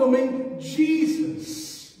welcoming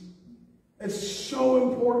Jesus. It's so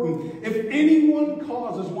important. If anyone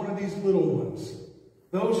causes one of these little ones,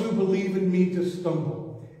 those who believe in me, to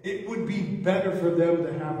stumble, it would be better for them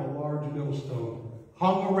to have a large millstone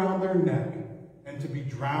hung around their neck and to be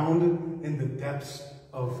drowned in the depths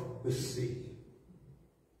of the sea.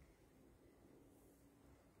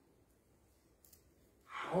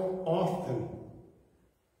 How often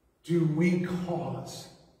do we cause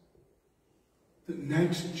the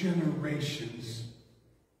next generations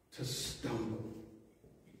to stumble?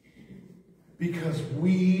 Because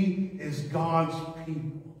we, as God's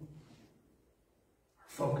people, are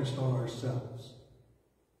focused on ourselves.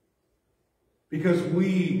 Because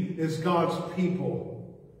we, as God's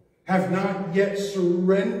people, have not yet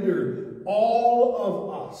surrendered all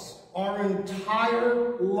of us, our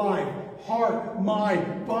entire life, heart,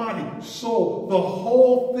 mind, body, soul, the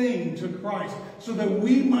whole thing to Christ, so that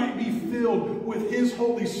we might be filled with his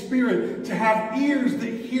Holy Spirit, to have ears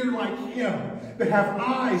that hear like him, that have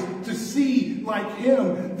eyes to see like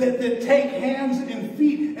him, that take hands and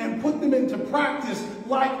feet and put them into practice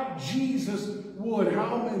like Jesus would.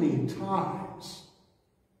 How many times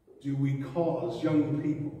do we cause young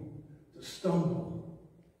people to stumble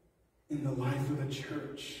in the life of the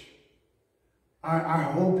church? I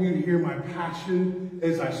hope you hear my passion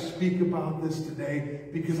as I speak about this today,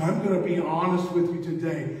 because I'm going to be honest with you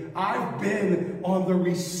today. I've been on the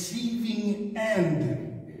receiving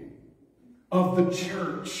end of the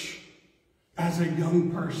church as a young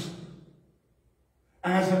person.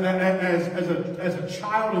 As a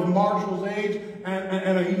child of Marshall's age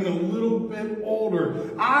and even a little bit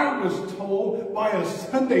older, I was told by a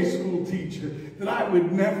Sunday school teacher that I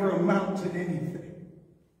would never amount to anything.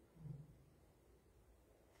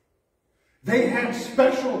 They had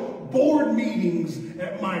special board meetings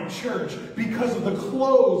at my church because of the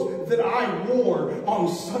clothes that I wore on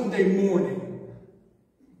Sunday morning.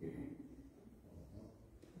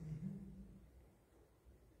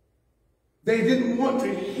 They didn't want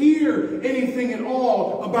to hear anything at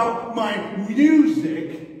all about my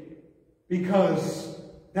music because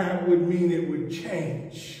that would mean it would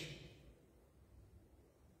change.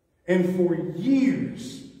 And for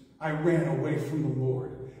years, I ran away from the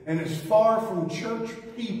Lord, and as far from church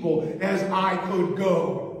people as I could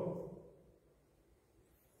go.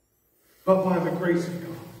 But by the grace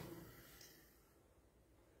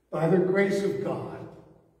of God,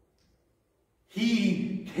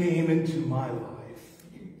 he came into my life.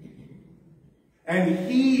 And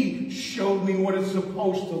he showed me what it's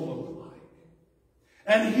supposed to look like.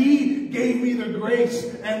 And he gave me the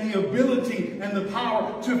grace and the ability and the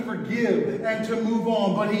power to forgive and to move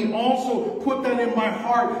on. But he also put that in my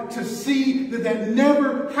heart to see that that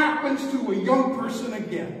never happens to a young person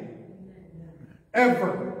again.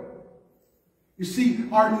 Ever. You see,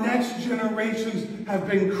 our next generations have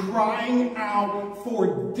been crying out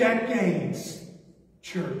for decades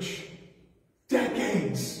church.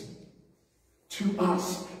 Decades to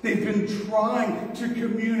us. They've been trying to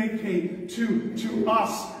communicate to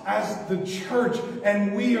us as the church,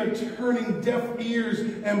 and we are turning deaf ears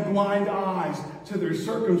and blind eyes to their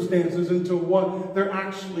circumstances and to what they're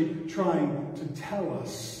actually trying to tell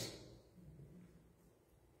us.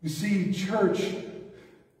 You see, church,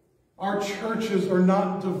 our churches are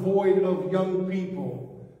not devoid of young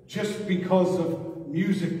people just because of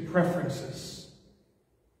music preferences.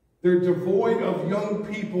 They're devoid of young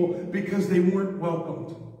people because they weren't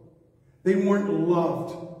welcomed. They weren't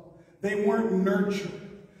loved. They weren't nurtured.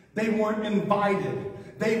 They weren't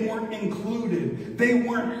invited. They weren't included. They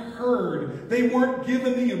weren't heard. They weren't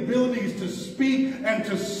given the abilities to speak and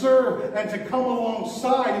to serve and to come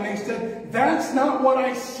alongside. And they said, that's not what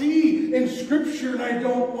I see in Scripture, and I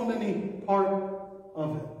don't want any part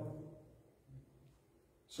of it.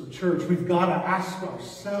 So, church, we've got to ask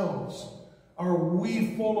ourselves, are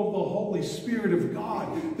we full of the Holy Spirit of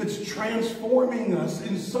God that's transforming us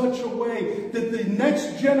in such a way that the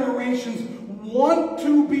next generations want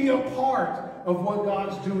to be a part of what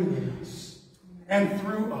God's doing in us and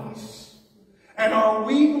through us? And are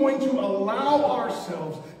we going to allow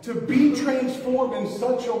ourselves to be transformed in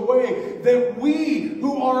such a way that we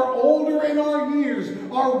who are older in our years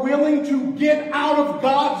are willing to get out of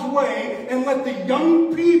God's way and let the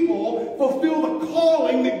young people fulfill the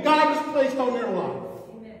calling that God has placed on their life?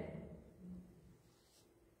 Amen.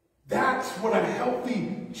 That's what a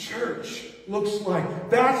healthy church looks like.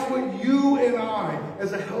 That's what you and I,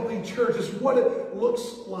 as a healthy church, is what it looks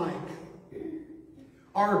like.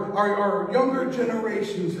 Our younger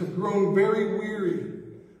generations have grown very weary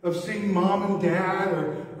of seeing mom and dad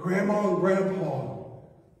or grandma and grandpa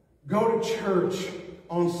go to church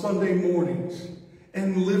on Sunday mornings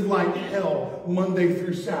and live like hell Monday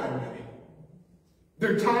through Saturday.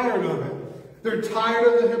 They're tired of it. They're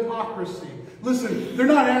tired of the hypocrisy. Listen, they're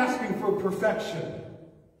not asking for perfection.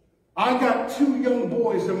 I got 2 young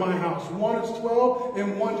boys in my house. One is 12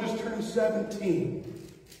 and one just turned 17.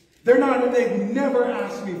 They've never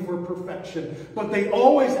asked me for perfection, but they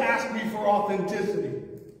always ask me for authenticity.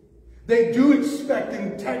 They do expect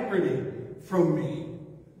integrity from me,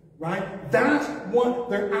 right? That's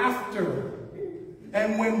what they're after.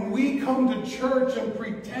 And when we come to church and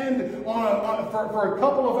pretend for a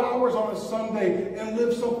couple of hours on a Sunday and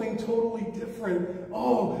live something totally different,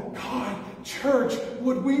 oh God, church,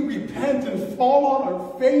 would we repent and fall on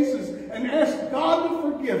our faces and ask God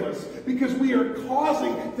to forgive us, because we are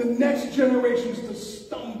causing the next generations to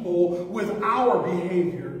stumble with our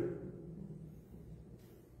behavior.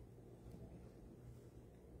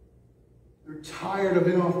 They're tired of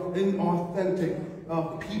inauthentic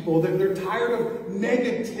people. They're tired of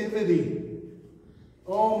negativity.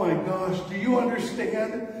 Oh my gosh, do you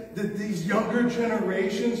understand that these younger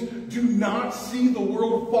generations do not see the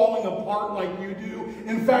world falling apart like you do?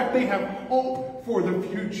 In fact, they have hope for the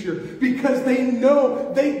future because they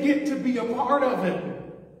know they get to be a part of it.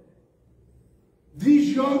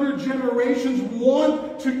 These younger generations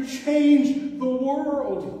want to change the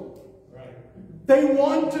world. Right. They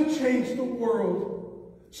want to change the world.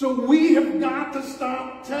 So we have got to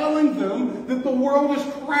stop telling them that the world is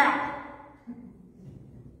crap.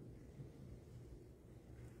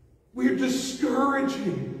 We're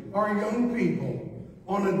discouraging our young people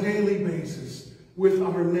on a daily basis with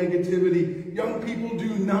our negativity. Young people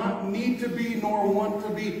do not need to be nor want to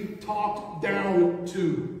be talked down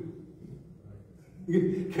to.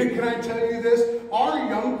 Can I tell you this? Our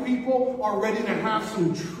young people are ready to have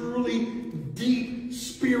some truly deep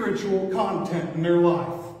spiritual content in their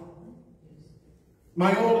life.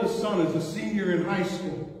 My oldest son is a senior in high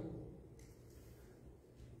school.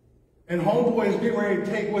 And homeboy is getting ready to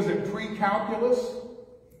take, was it pre-calculus?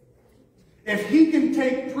 If he can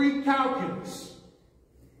take pre-calculus,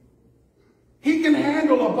 he can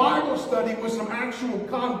handle a Bible study with some actual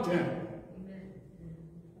content.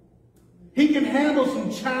 He can handle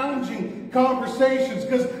some challenging conversations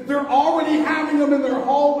because they're already having them in their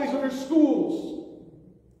hallways of their schools.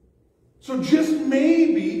 So just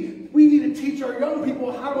maybe we need to teach our young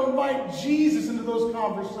people how to invite Jesus into those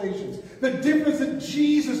conversations. The difference that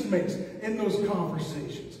Jesus makes in those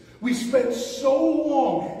conversations. We spent so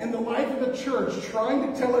long in the life of the church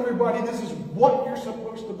trying to tell everybody this is what you're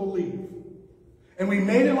supposed to believe. And we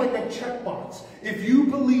made it like a checkbox. If you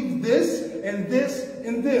believe this and this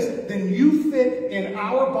and this, then you fit in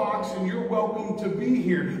our box and you're welcome to be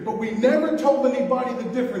here. But we never told anybody the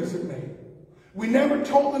difference it made. We never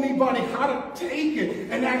told anybody how to take it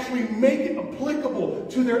and actually make it applicable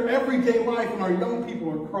to their everyday life. And our young people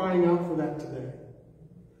are crying out for that today.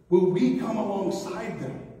 Will we come alongside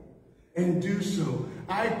them and do so.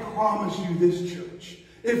 I promise you this, church.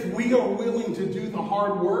 If we are willing to do the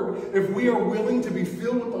hard work, if we are willing to be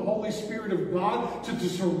filled with the Holy Spirit of God, to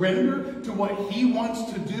surrender to what He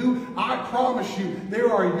wants to do, I promise you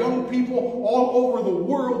there are young people all over the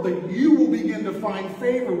world that you will begin to find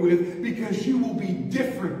favor with, because you will be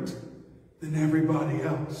different than everybody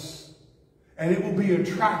else. And it will be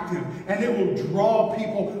attractive, and it will draw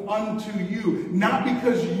people unto you. Not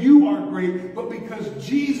because you are great, but because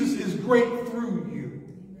Jesus is great through you.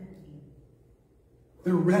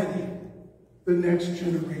 They're ready. The next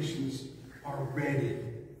generations are ready.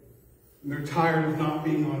 And they're tired of not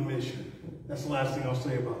being on mission. That's the last thing I'll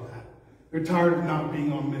say about that. They're tired of not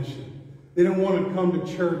being on mission. They don't want to come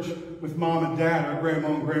to church with mom and dad or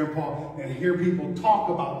grandma and grandpa and hear people talk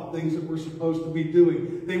about the things that we're supposed to be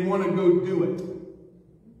doing. They want to go do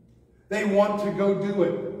it. They want to go do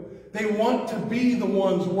it. They want to be the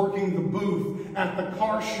ones working the booth at the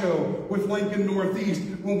car show with Lincoln Northeast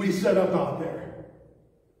when we set up out there.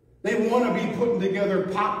 They want to be putting together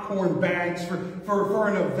popcorn bags for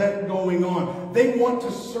an event going on. They want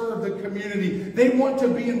to serve the community. They want to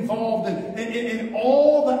be involved in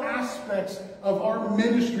all the aspects of our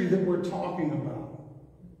ministry that we're talking about.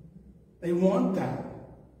 They want that.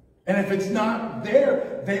 And if it's not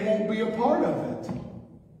there, they won't be a part of it.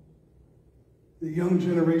 The young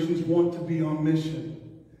generations want to be on mission.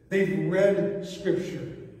 They've read Scripture.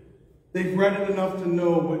 They've read it enough to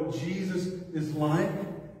know what Jesus is like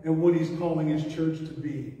and what He's calling His church to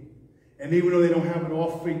be. And even though they don't have it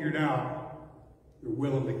all figured out, they're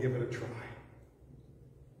willing to give it a try.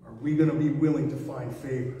 Are we going to be willing to find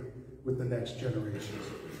favor with the next generations?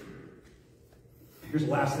 Here's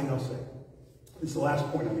the last thing I'll say. It's the last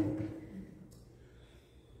point I make.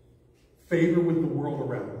 Favor with the world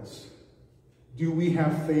around us. Do we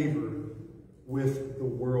have favor with the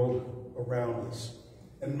world around us?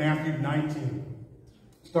 In Matthew 19,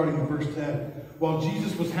 starting in verse 10, while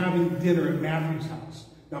Jesus was having dinner at Matthew's house.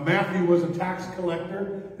 Now, Matthew was a tax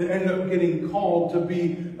collector that ended up getting called to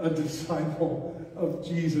be a disciple of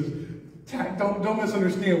Jesus. Don't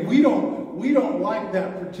misunderstand. We don't like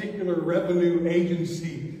that particular revenue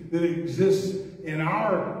agency that exists in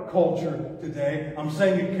our culture today. I'm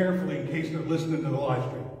saying it carefully in case they're listening to the live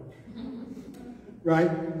stream.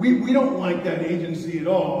 Right? We don't like that agency at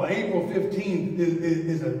all. April 15th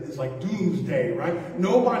is like doomsday, right?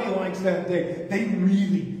 Nobody likes that day. They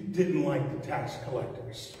really didn't like the tax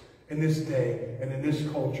collectors in this day and in this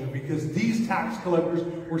culture, because these tax collectors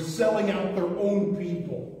were selling out their own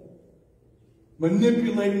people,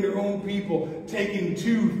 manipulating their own people, taking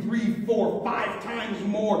 2, 3, 4, 5 times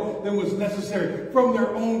more than was necessary from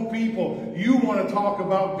their own people. You want to talk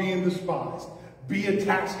about being despised. Be a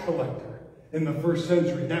tax collector. In the first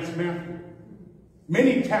century, that's Matthew.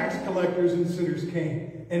 Many tax collectors and sinners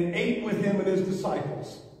came and ate with him and his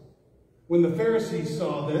disciples. When the Pharisees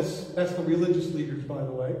saw this, that's the religious leaders, by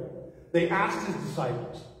the way, they asked his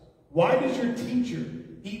disciples, "Why does your teacher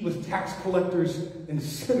eat with tax collectors and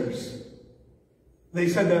sinners?" They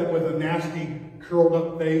said that with a nasty, curled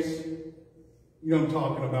up face. You know what I'm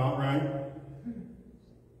talking about, right?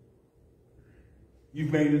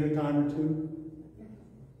 You've made it a time or two?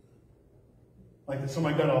 Like that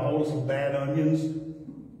somebody got a hold of some bad onions.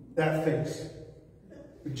 That face.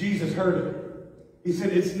 But Jesus heard it. He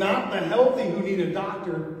said, it's not the healthy who need a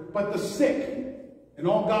doctor, but the sick. And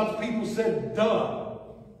all God's people said, duh.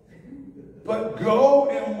 But go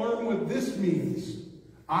and learn what this means.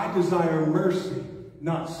 I desire mercy,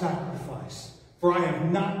 not sacrifice. For I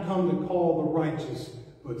have not come to call the righteous,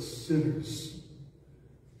 but sinners.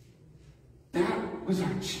 That was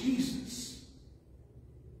our Jesus.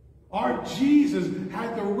 Our Jesus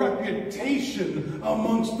had the reputation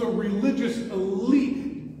amongst the religious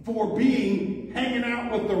elite for being hanging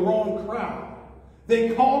out with the wrong crowd.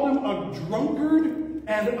 They called him a drunkard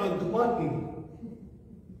and a glutton.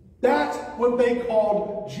 That's what they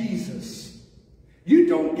called Jesus. You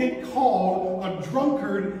don't get called a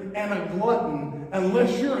drunkard and a glutton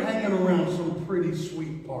unless you're hanging around some pretty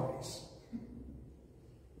sweet parties.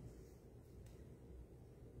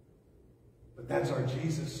 But that's our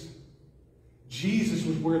Jesus. Jesus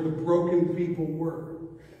was where the broken people were.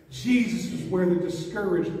 Jesus was where the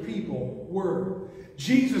discouraged people were.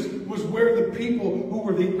 Jesus was where the people who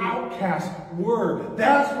were the outcasts were.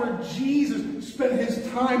 That's where Jesus spent his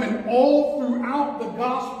time, and all throughout the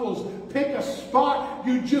Gospels, pick a spot,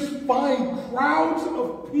 you just find crowds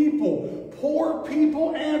of people, poor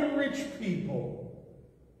people and rich people.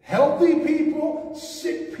 Healthy people,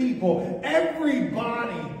 sick people,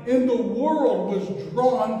 everybody in the world was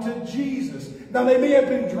drawn to Jesus. Now, they may have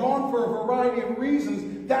been drawn for a variety of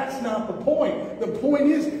reasons. That's not the point. The point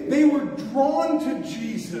is they were drawn to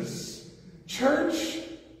Jesus. Church,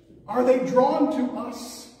 are they drawn to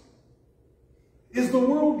us? Is the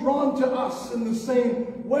world drawn to us in the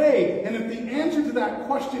same way? And if the answer to that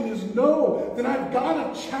question is no, then I've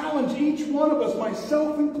got to challenge each one of us,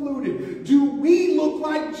 myself included. Do we look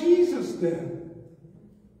like Jesus then?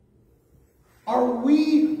 Are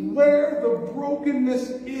we where the brokenness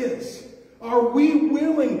is? Are we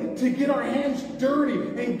willing to get our hands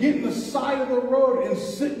dirty and get in the side of the road and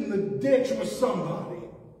sit in the ditch with somebody?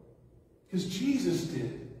 Because Jesus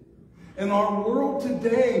did. And our world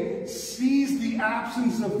today sees the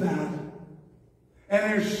absence of that.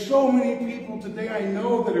 And there's so many people today I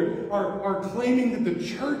know that are claiming that the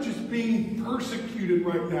church is being persecuted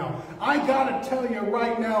right now. I gotta tell you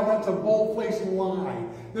right now, that's a bold-faced lie.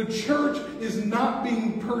 The church is not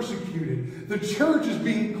being persecuted. The church is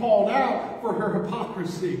being called out for her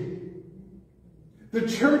hypocrisy. The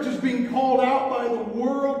church is being called out by the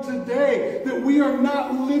world today that we are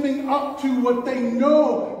not living up to what they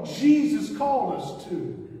know Jesus called us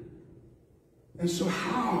to. And so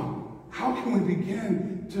how can we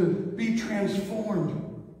begin to be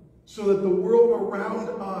transformed so that the world around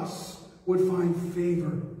us would find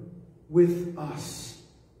favor with us?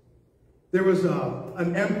 There was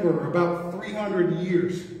an emperor about 300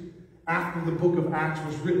 years after the book of Acts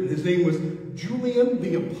was written. His name was Julian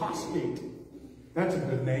the Apostate. That's a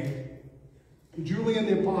good name. Julian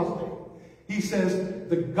the Apostate. He says,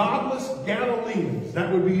 the godless Galileans,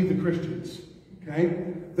 that would be the Christians, okay?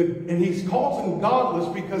 And he calls them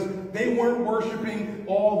godless because they weren't worshiping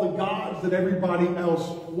all the gods that everybody else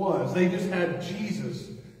was. They just had Jesus,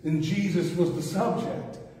 and Jesus was the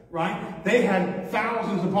subject, right? They had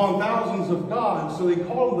thousands upon thousands of gods, so they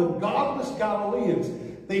called them the godless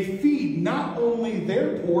Galileans. They feed not only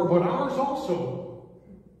their poor, but ours also.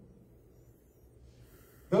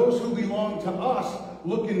 Those who belong to us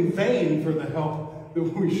look in vain for the help that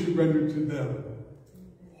we should render to them.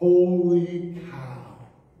 Holy cow.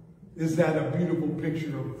 Is that a beautiful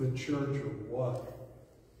picture of the church or what?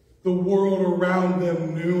 The world around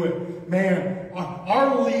them knew it. Man,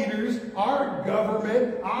 our leaders, our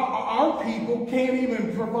government, our people can't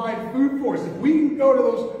even provide food for us. If we can go to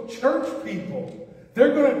those church people,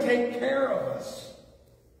 they're going to take care of us.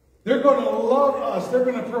 They're going to love us. They're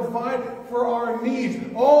going to provide for our needs.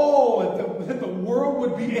 Oh, that the world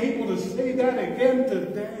would be able to say that again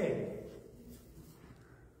today.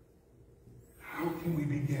 How can we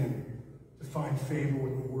begin to find favor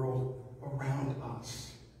with the world around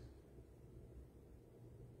us?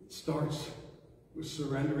 It starts with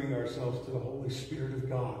surrendering ourselves to the Holy Spirit of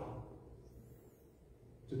God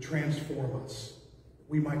to transform us.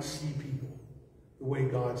 We might see people the way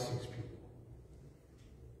God sees people.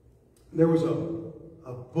 There was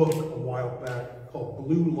a book a while back called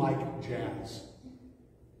Blue Like Jazz.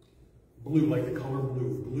 Blue, like the color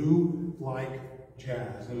blue. Blue Like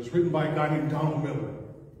Jazz. And it was written by a guy named Donald Miller.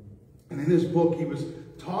 And in his book, he was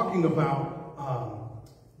talking about,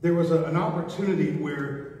 there was an opportunity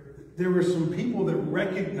where there were some people that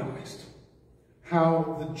recognized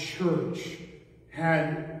how the church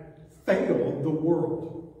had failed the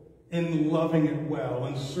world in loving it well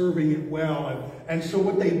and serving it well. And so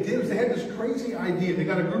what they did was they had this crazy idea. They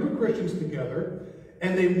got a group of Christians together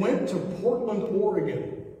and they went to Portland,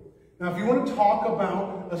 Oregon. Now, if you want to talk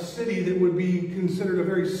about a city that would be considered a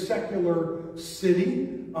very secular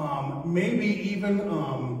city, maybe even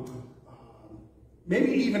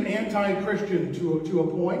anti-Christian to a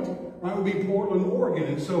point, right, would be Portland, Oregon.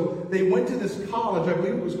 And so they went to this college, I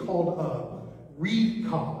believe it was called Reed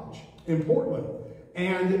College in Portland.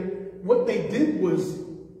 And what they did was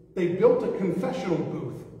they built a confessional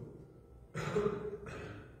booth.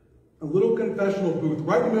 A little confessional booth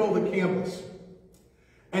right in the middle of the campus.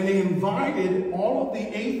 And they invited all of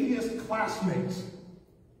the atheist classmates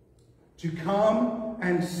to come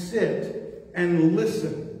and sit and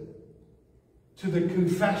listen to the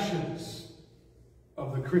confessions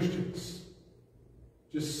of the Christians.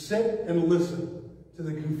 Just sit and listen to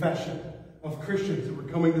the confession of Christians that were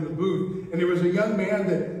coming to the booth. And there was a young man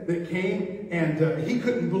that came, and he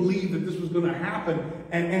couldn't believe that this was going to happen.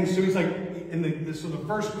 And so he's like, so the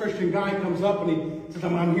first Christian guy comes up and he says,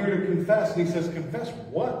 I'm here to confess. And he says, confess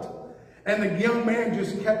what? And the young man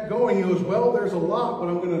just kept going. He goes, well, there's a lot, but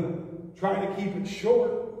I'm going to try to keep it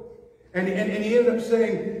short. And he ended up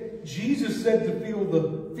saying, Jesus said to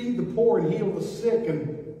feed the poor and heal the sick,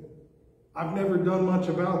 and I've never done much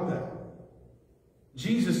about that.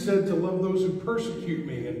 Jesus said to love those who persecute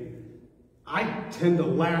me, and I tend to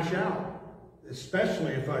lash out,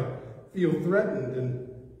 especially if I feel threatened. And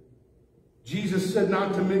Jesus said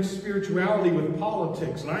not to mix spirituality with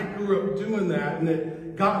politics, and I grew up doing that, and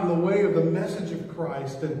it got in the way of the message of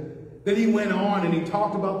Christ. And then he went on and he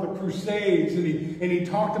talked about the Crusades, and he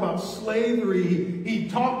talked about slavery. He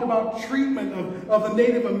talked about treatment of the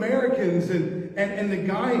Native Americans. And the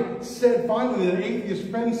guy said, finally, an atheist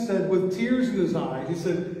friend said with tears in his eyes, he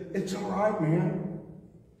said, "It's all right, man.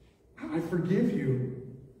 I forgive you."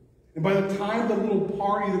 And by the time the little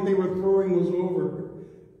party that they were throwing was over,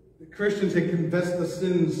 the Christians had confessed the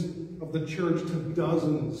sins of the church to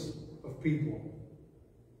dozens of people.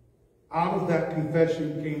 Out of that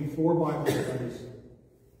confession came 4 Bible studies,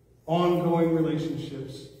 ongoing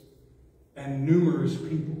relationships, and numerous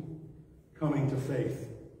people coming to faith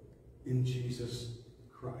in Jesus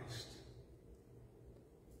Christ.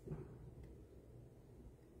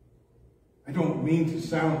 I don't mean to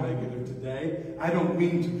sound negative today. I don't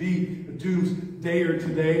mean to be a doomsdayer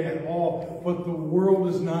today at all. But the world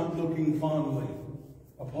is not looking fondly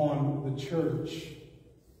upon the church.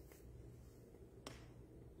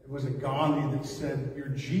 It was a Gandhi that said, "Your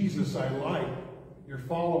Jesus I like, your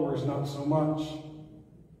followers not so much."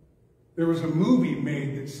 There was a movie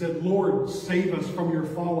made that said, "Lord, save us from your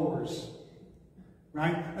followers."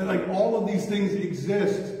 Right? And like all of these things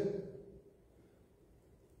exist.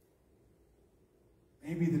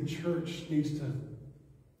 Maybe the church needs to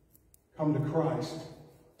come to Christ,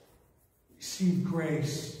 receive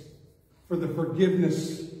grace for the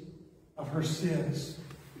forgiveness of her sins,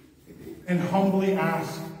 and humbly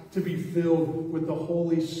ask to be filled with the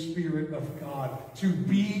Holy Spirit of God, to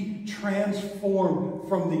be transformed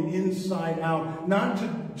from the inside out, not to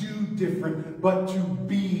do different, but to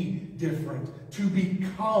be different, to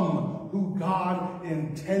become who God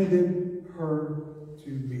intended her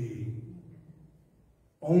to be.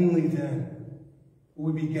 Only then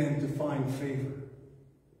will we begin to find favor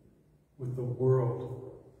with the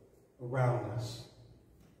world around us.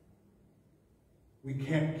 We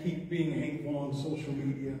can't keep being hateful on social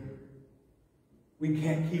media. We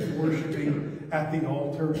can't keep worshiping at the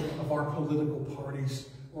altar of our political parties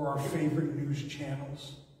or our favorite news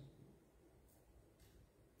channels.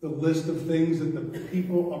 The list of things that the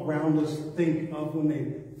people around us think of when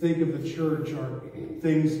they think of the church are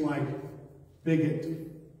things like bigot,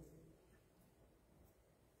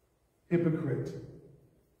 hypocrite,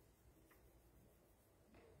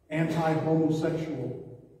 anti-homosexual.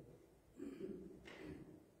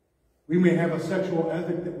 We may have a sexual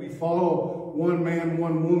ethic that we follow, one man,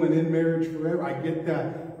 one woman in marriage forever. I get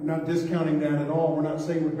that. I'm not discounting that at all. We're not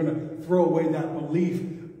saying we're going to throw away that belief.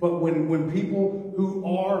 But when people who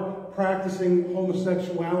are practicing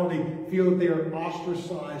homosexuality feel that they are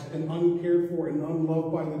ostracized and uncared for and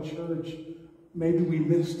unloved by the church, maybe we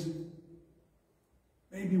missed.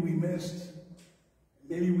 Maybe we missed.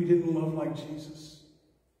 Maybe we didn't love like Jesus.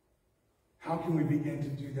 How can we begin to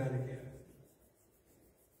do that again?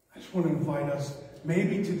 I just want to invite us.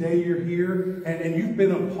 Maybe today you're here and you've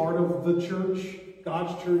been a part of the church,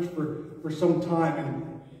 God's church, for some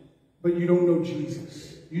time, but you don't know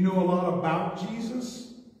Jesus. You know a lot about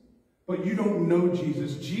Jesus, but you don't know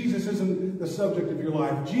Jesus. Jesus isn't the subject of your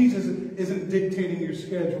life. Jesus isn't dictating your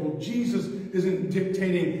schedule. Jesus isn't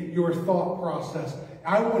dictating your thought process.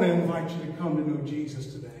 I want to invite you to come to know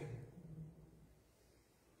Jesus today.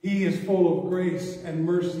 He is full of grace and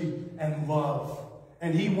mercy and love.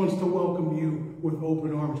 And he wants to welcome you with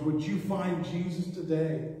open arms. Would you find Jesus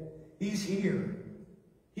today? He's here.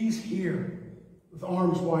 He's here with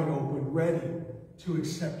arms wide open, ready to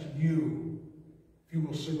accept you if you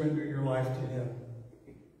will surrender your life to him.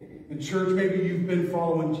 In church, maybe you've been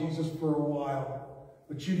following Jesus for a while,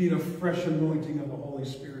 but you need a fresh anointing of the Holy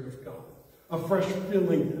Spirit of God. A fresh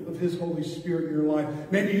filling of his Holy Spirit in your life.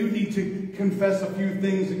 Maybe you need to confess a few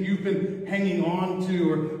things that you've been hanging on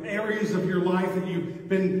to, or areas of your life that you've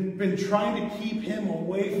been trying to keep him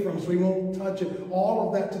away from so he won't touch it. All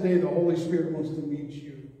of that today, the Holy Spirit wants to meet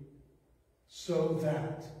you so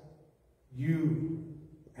that you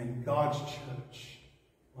and God's church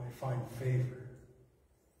might find favor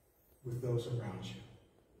with those around you.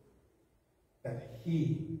 That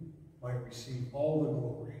he might receive all the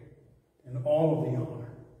glory and all of the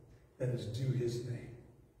honor that is due his name.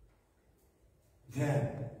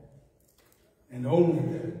 Then, and only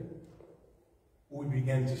then, will we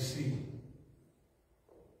begin to see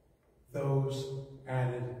those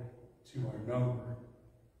added to our number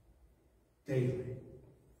daily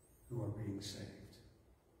who are being saved.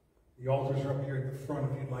 The altars are up here at the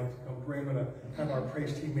front if you'd like to come pray. I'm going to have our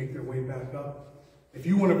praise team make their way back up. If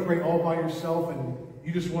you want to pray all by yourself and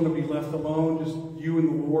you just want to be left alone, just you and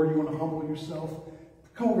the Lord, you want to humble yourself,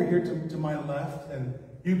 come over here to my left and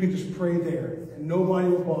you can just pray there and nobody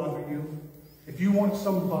will bother you. If you want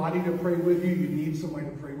somebody to pray with you, you need somebody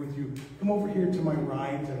to pray with you, come over here to my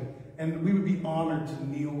right and we would be honored to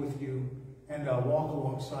kneel with you and walk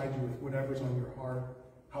alongside you with whatever's on your heart,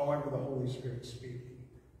 however the Holy Spirit's speaking.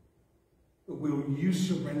 But will you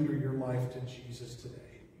surrender your life to Jesus today?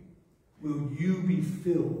 Will you be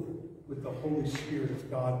filled with the Holy Spirit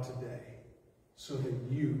of God today so that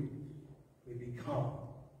you may become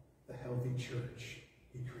the healthy church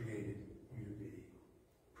He created you to be?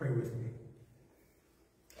 Pray with me.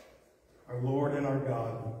 Our Lord and our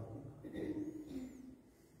God,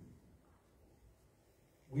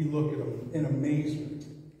 we look at in amazement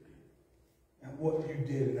at what you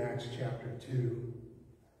did in Acts chapter 2.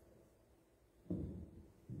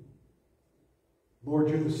 Lord,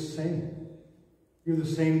 you're the same. You're the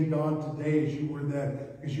same God today as you were then,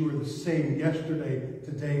 because you were the same yesterday,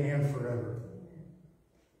 today, and forever.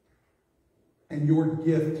 And your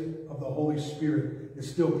gift of the Holy Spirit is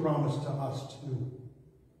still promised to us too.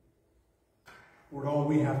 Lord, all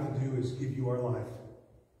we have to do is give you our life.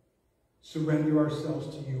 Surrender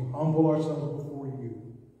ourselves to you. Humble ourselves before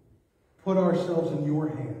you. Put ourselves in your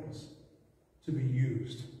hands to be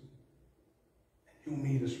used. And you'll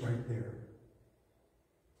meet us right there.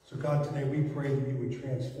 So God, today we pray that you would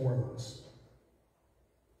transform us.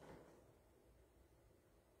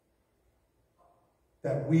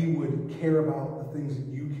 That we would care about the things that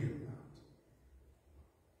you care about.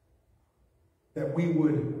 That we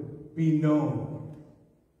would be known,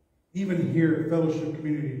 even here at Fellowship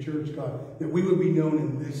Community Church, God, that we would be known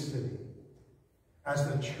in this city as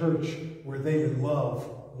the church where they love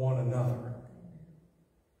one another.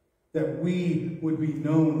 That we would be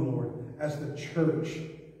known, Lord, as the church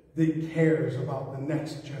that cares about the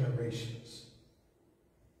next generations.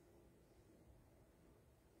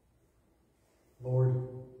 Lord,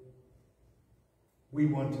 we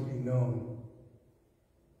want to be known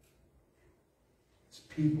as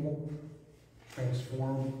people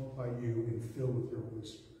transformed by you and filled with your Holy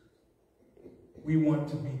Spirit. We want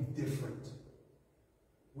to be different.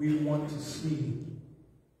 We want to see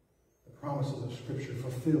the promises of Scripture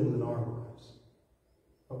fulfilled in our lives.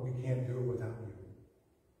 But we can't do it without you.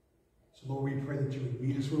 So Lord, we pray that you would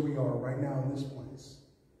meet us where we are right now in this place.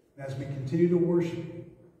 And as we continue to worship you,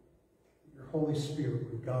 your Holy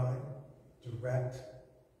Spirit would guide, direct,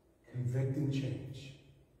 convict, and change.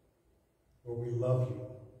 Lord, we love you.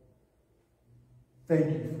 Thank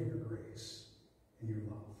you for your grace and your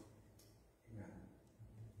love. Amen.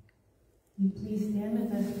 Will you please stand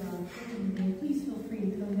with us for our prayer today? Please feel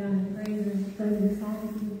free to come down and pray the closing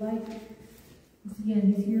song if you'd like. Once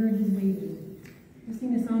again, he's here and he's waiting. We'll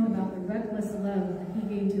sing a song about the reckless love that he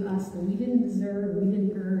gave to us that we didn't deserve, we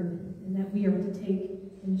didn't earn, and that we are to take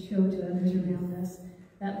and show to others around us.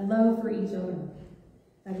 That love for each other,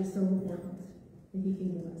 that is so important that he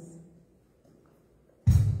can give us.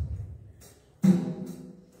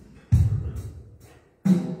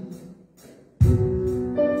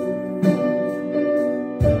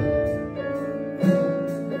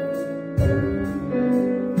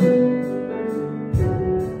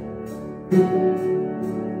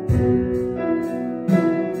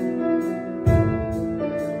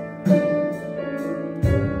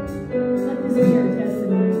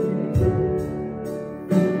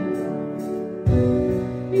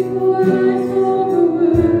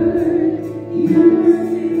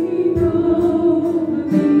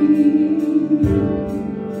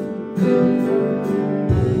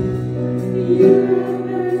 You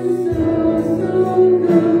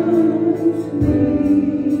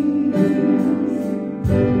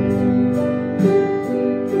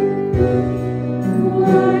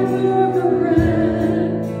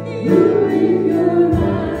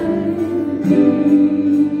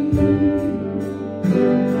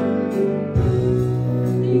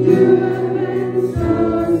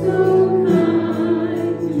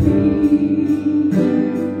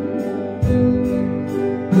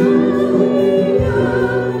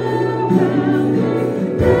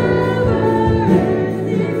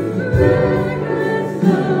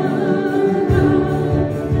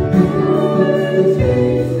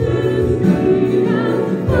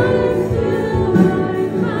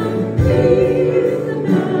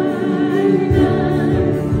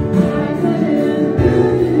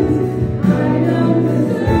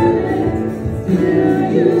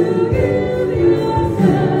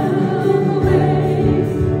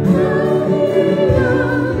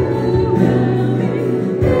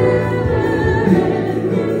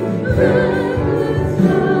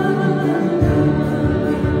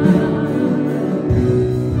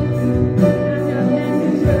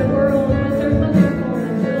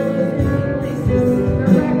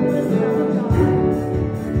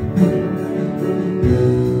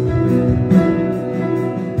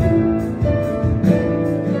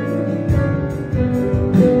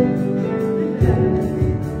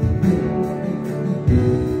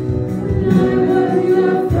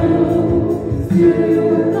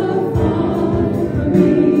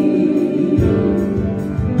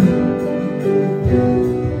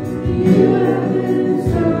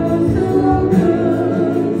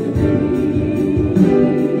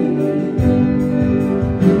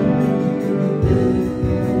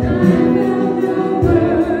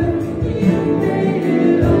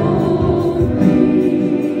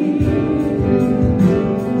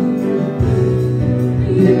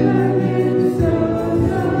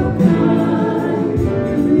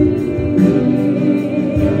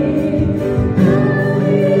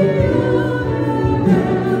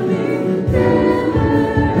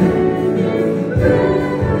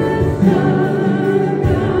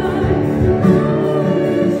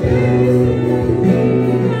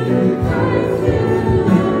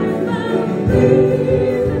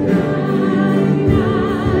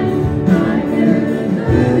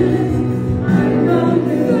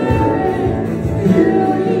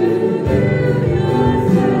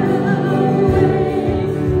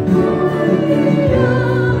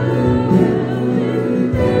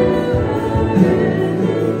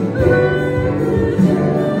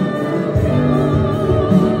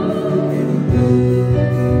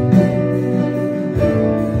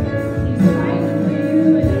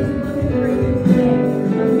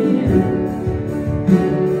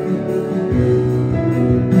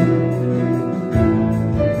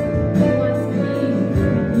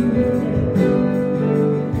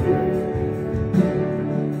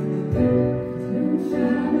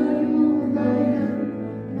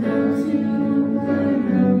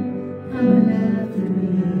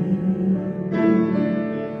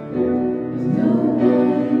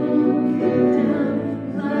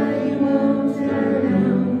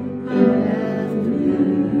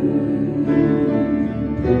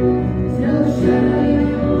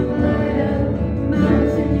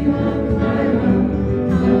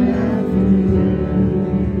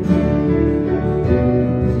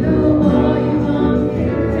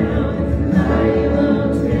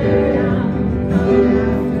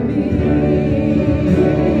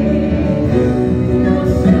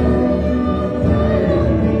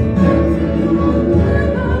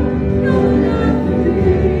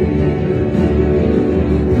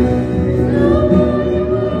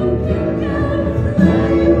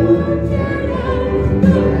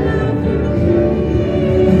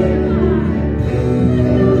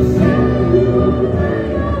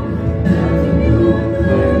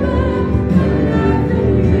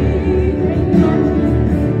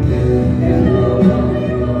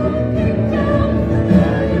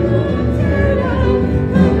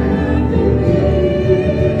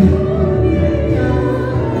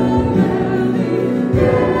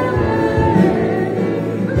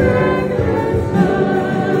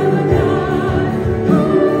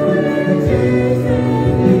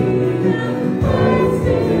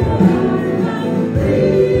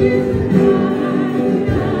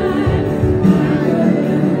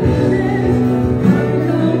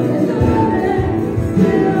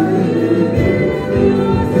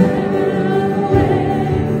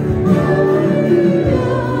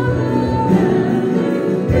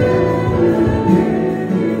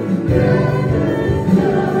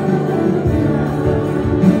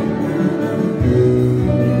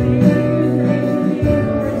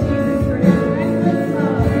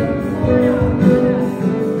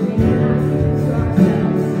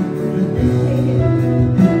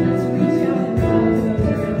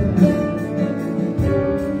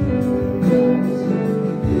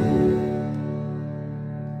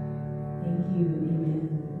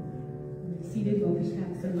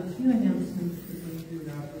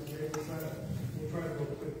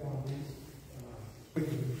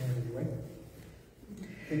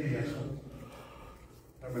next one.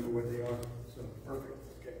 I remember what they are. So perfect.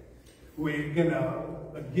 Okay.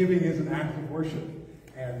 Giving is an act of worship,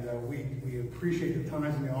 and we appreciate the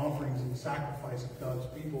tithes and the offerings and the sacrifice of God's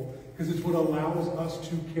people, because it's what allows us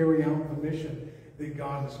to carry out the mission that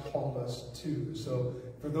God has called us to. So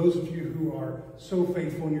for those of you who are so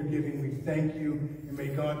faithful in your giving, we thank you, and may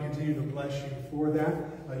God continue to bless you for that.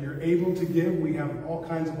 You're able to give. We have all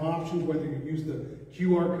kinds of options, whether you use the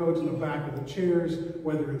QR codes in the back of the chairs,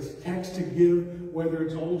 whether it's text to give, whether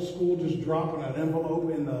it's old school, just dropping an envelope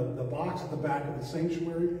in the box at the back of the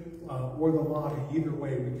sanctuary or the lobby. Either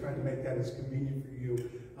way, we try to make that as convenient for you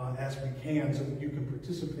as we can, so that you can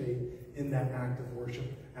participate in that act of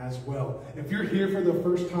worship as well. If you're here for the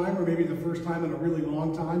first time, or maybe the first time in a really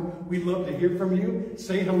long time, we'd love to hear from you.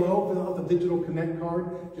 Say hello, fill out the digital connect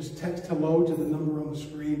card. Just text hello to the number on the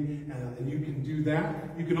screen, and you can do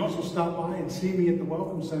that. You can also stop by and see me at the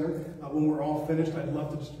Welcome Center when we're all finished. I'd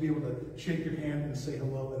love to just be able to shake your hand and say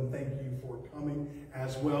hello and thank you for coming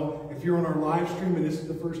as well. If you're on our live stream and this is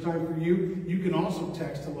the first time for you, you can also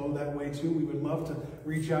text hello that way too. We would love to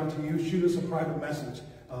reach out to you. Shoot us a private message.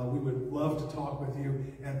 We would love to talk with you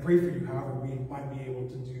and pray for you, however we might be able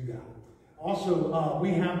to do that. Also,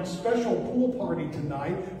 we have a special pool party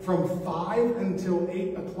tonight from 5 until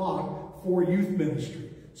 8 o'clock for youth ministry.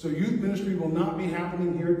 So youth ministry will not be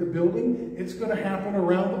happening here at the building. It's going to happen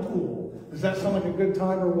around the pool. Does that sound like a good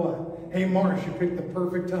time or what? Hey, Marsh, you picked the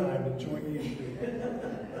perfect time to join the youth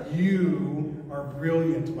group. You are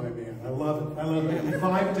brilliant, my man. I love it. I love it. From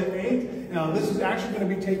 5 to 8. Now, this is actually going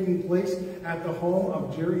to be taking place at the home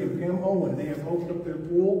of Jerry and Pam Owen. They have opened up their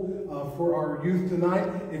pool for our youth tonight.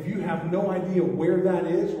 If you have no idea where that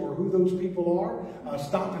is or who those people are,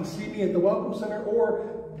 stop and see me at the Welcome Center,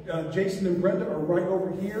 or Jason and Brenda are right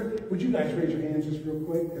over here. Would you guys raise your hands just real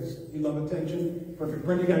quick, because you love attention? Perfect.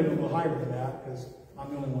 Brenda, you got to go a little higher than that, because I'm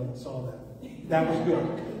the only one that saw that. That was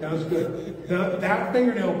good. That was good. That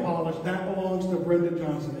fingernail polish, that belongs to Brenda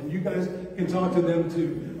Johnson. And you guys can talk to them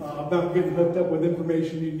too about getting hooked up with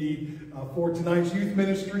information you need for tonight's youth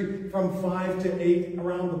ministry from 5 to 8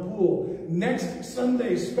 around the pool. Next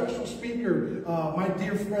Sunday, special speaker, my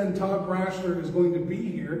dear friend Todd Brashler is going to be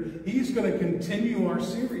here. He's going to continue our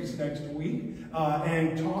series next week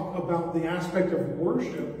and talk about the aspect of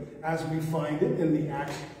worship as we find it in the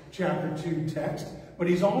Acts chapter 2 text. But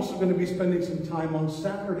he's also going to be spending some time on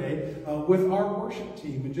Saturday with our worship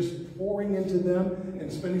team and just pouring into them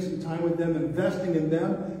and spending some time with them, investing in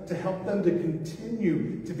them to help them to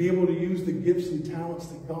continue to be able to use the gifts and talents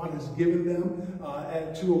that God has given them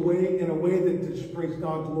in a way that just brings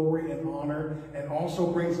God glory and honor, and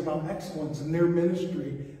also brings about excellence in their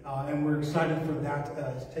ministry. And we're excited for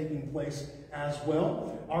that taking place as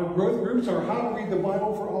well. Our growth groups are How to Read the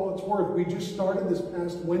Bible for All It's Worth. We just started this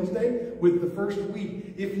past Wednesday with the first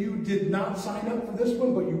week. If you did not sign up for this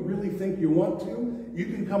one, but you really think you want to, you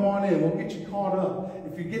can come on in. We'll get you caught up.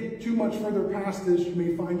 If you get too much further past this, you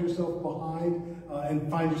may find yourself behind and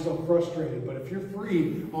find yourself frustrated. But if you're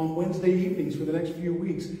free on Wednesday evenings for the next few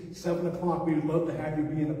weeks, 7 o'clock, we would love to have you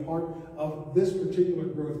being a part of this particular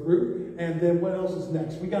growth group. And then what else is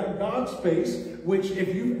next? We got God Space, which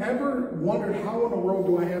if you've ever wondered how in the world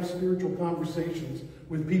do I have spiritual conversations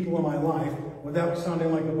with people in my life without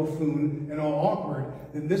sounding like a buffoon and all awkward,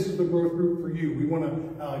 then this is the growth group for you. We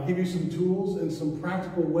want to give you some tools and some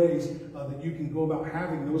practical ways that you can go about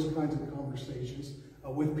having those kinds of conversations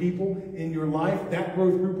with people in your life. That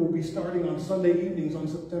growth group will be starting on Sunday evenings on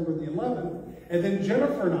September the 11th. And then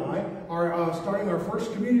Jennifer and I are starting our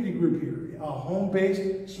first community group here, a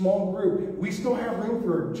home-based small group. We still have room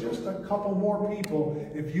for just a couple more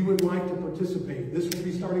people if you would like to participate. This will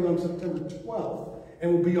be starting on September 12th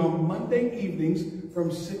and will be on Monday evenings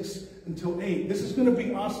from 6 until 8. This is going to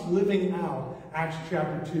be us living out Acts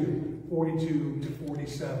chapter 2, 42 to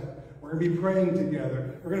 47. We're going to be praying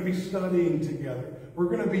together. We're going to be studying together. We're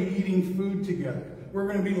going to be eating food together. We're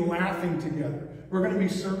going to be laughing together. We're going to be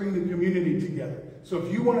serving the community together. So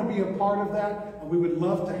if you want to be a part of that, we would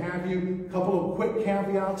love to have you. A couple of quick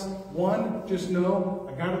caveats. One, just know,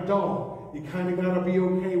 I got a dog. You kind of got to be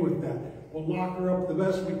okay with that. We'll lock her up the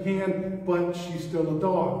best we can, but she's still a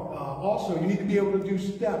dog. Also, you need to be able to do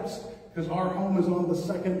steps, because our home is on the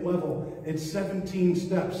 2nd level. It's 17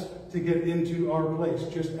 steps to get into our place,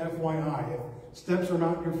 just FYI. If steps are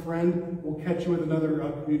not your friend, we'll catch you with another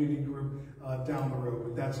community group down the road,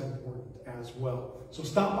 but that's important as well. So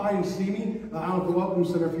stop by and see me out at the Welcome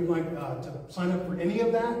Center if you'd like to sign up for any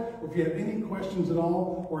of that, or if you have any questions at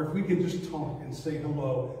all, or if we can just talk and say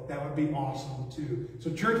hello, that would be awesome too.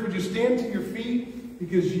 So church, would you stand to your feet,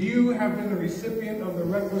 because you have been the recipient of the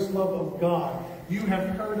reckless love of God. You have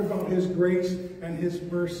heard about his grace and his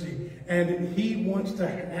mercy, and he wants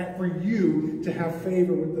for you to have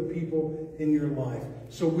favor with the people in your life.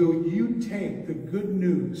 So will you take the good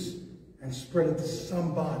news and spread it to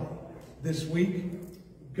somebody this week?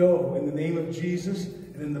 Go in the name of Jesus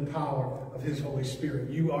and in the power of his Holy Spirit.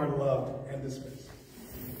 You are loved and dismissed.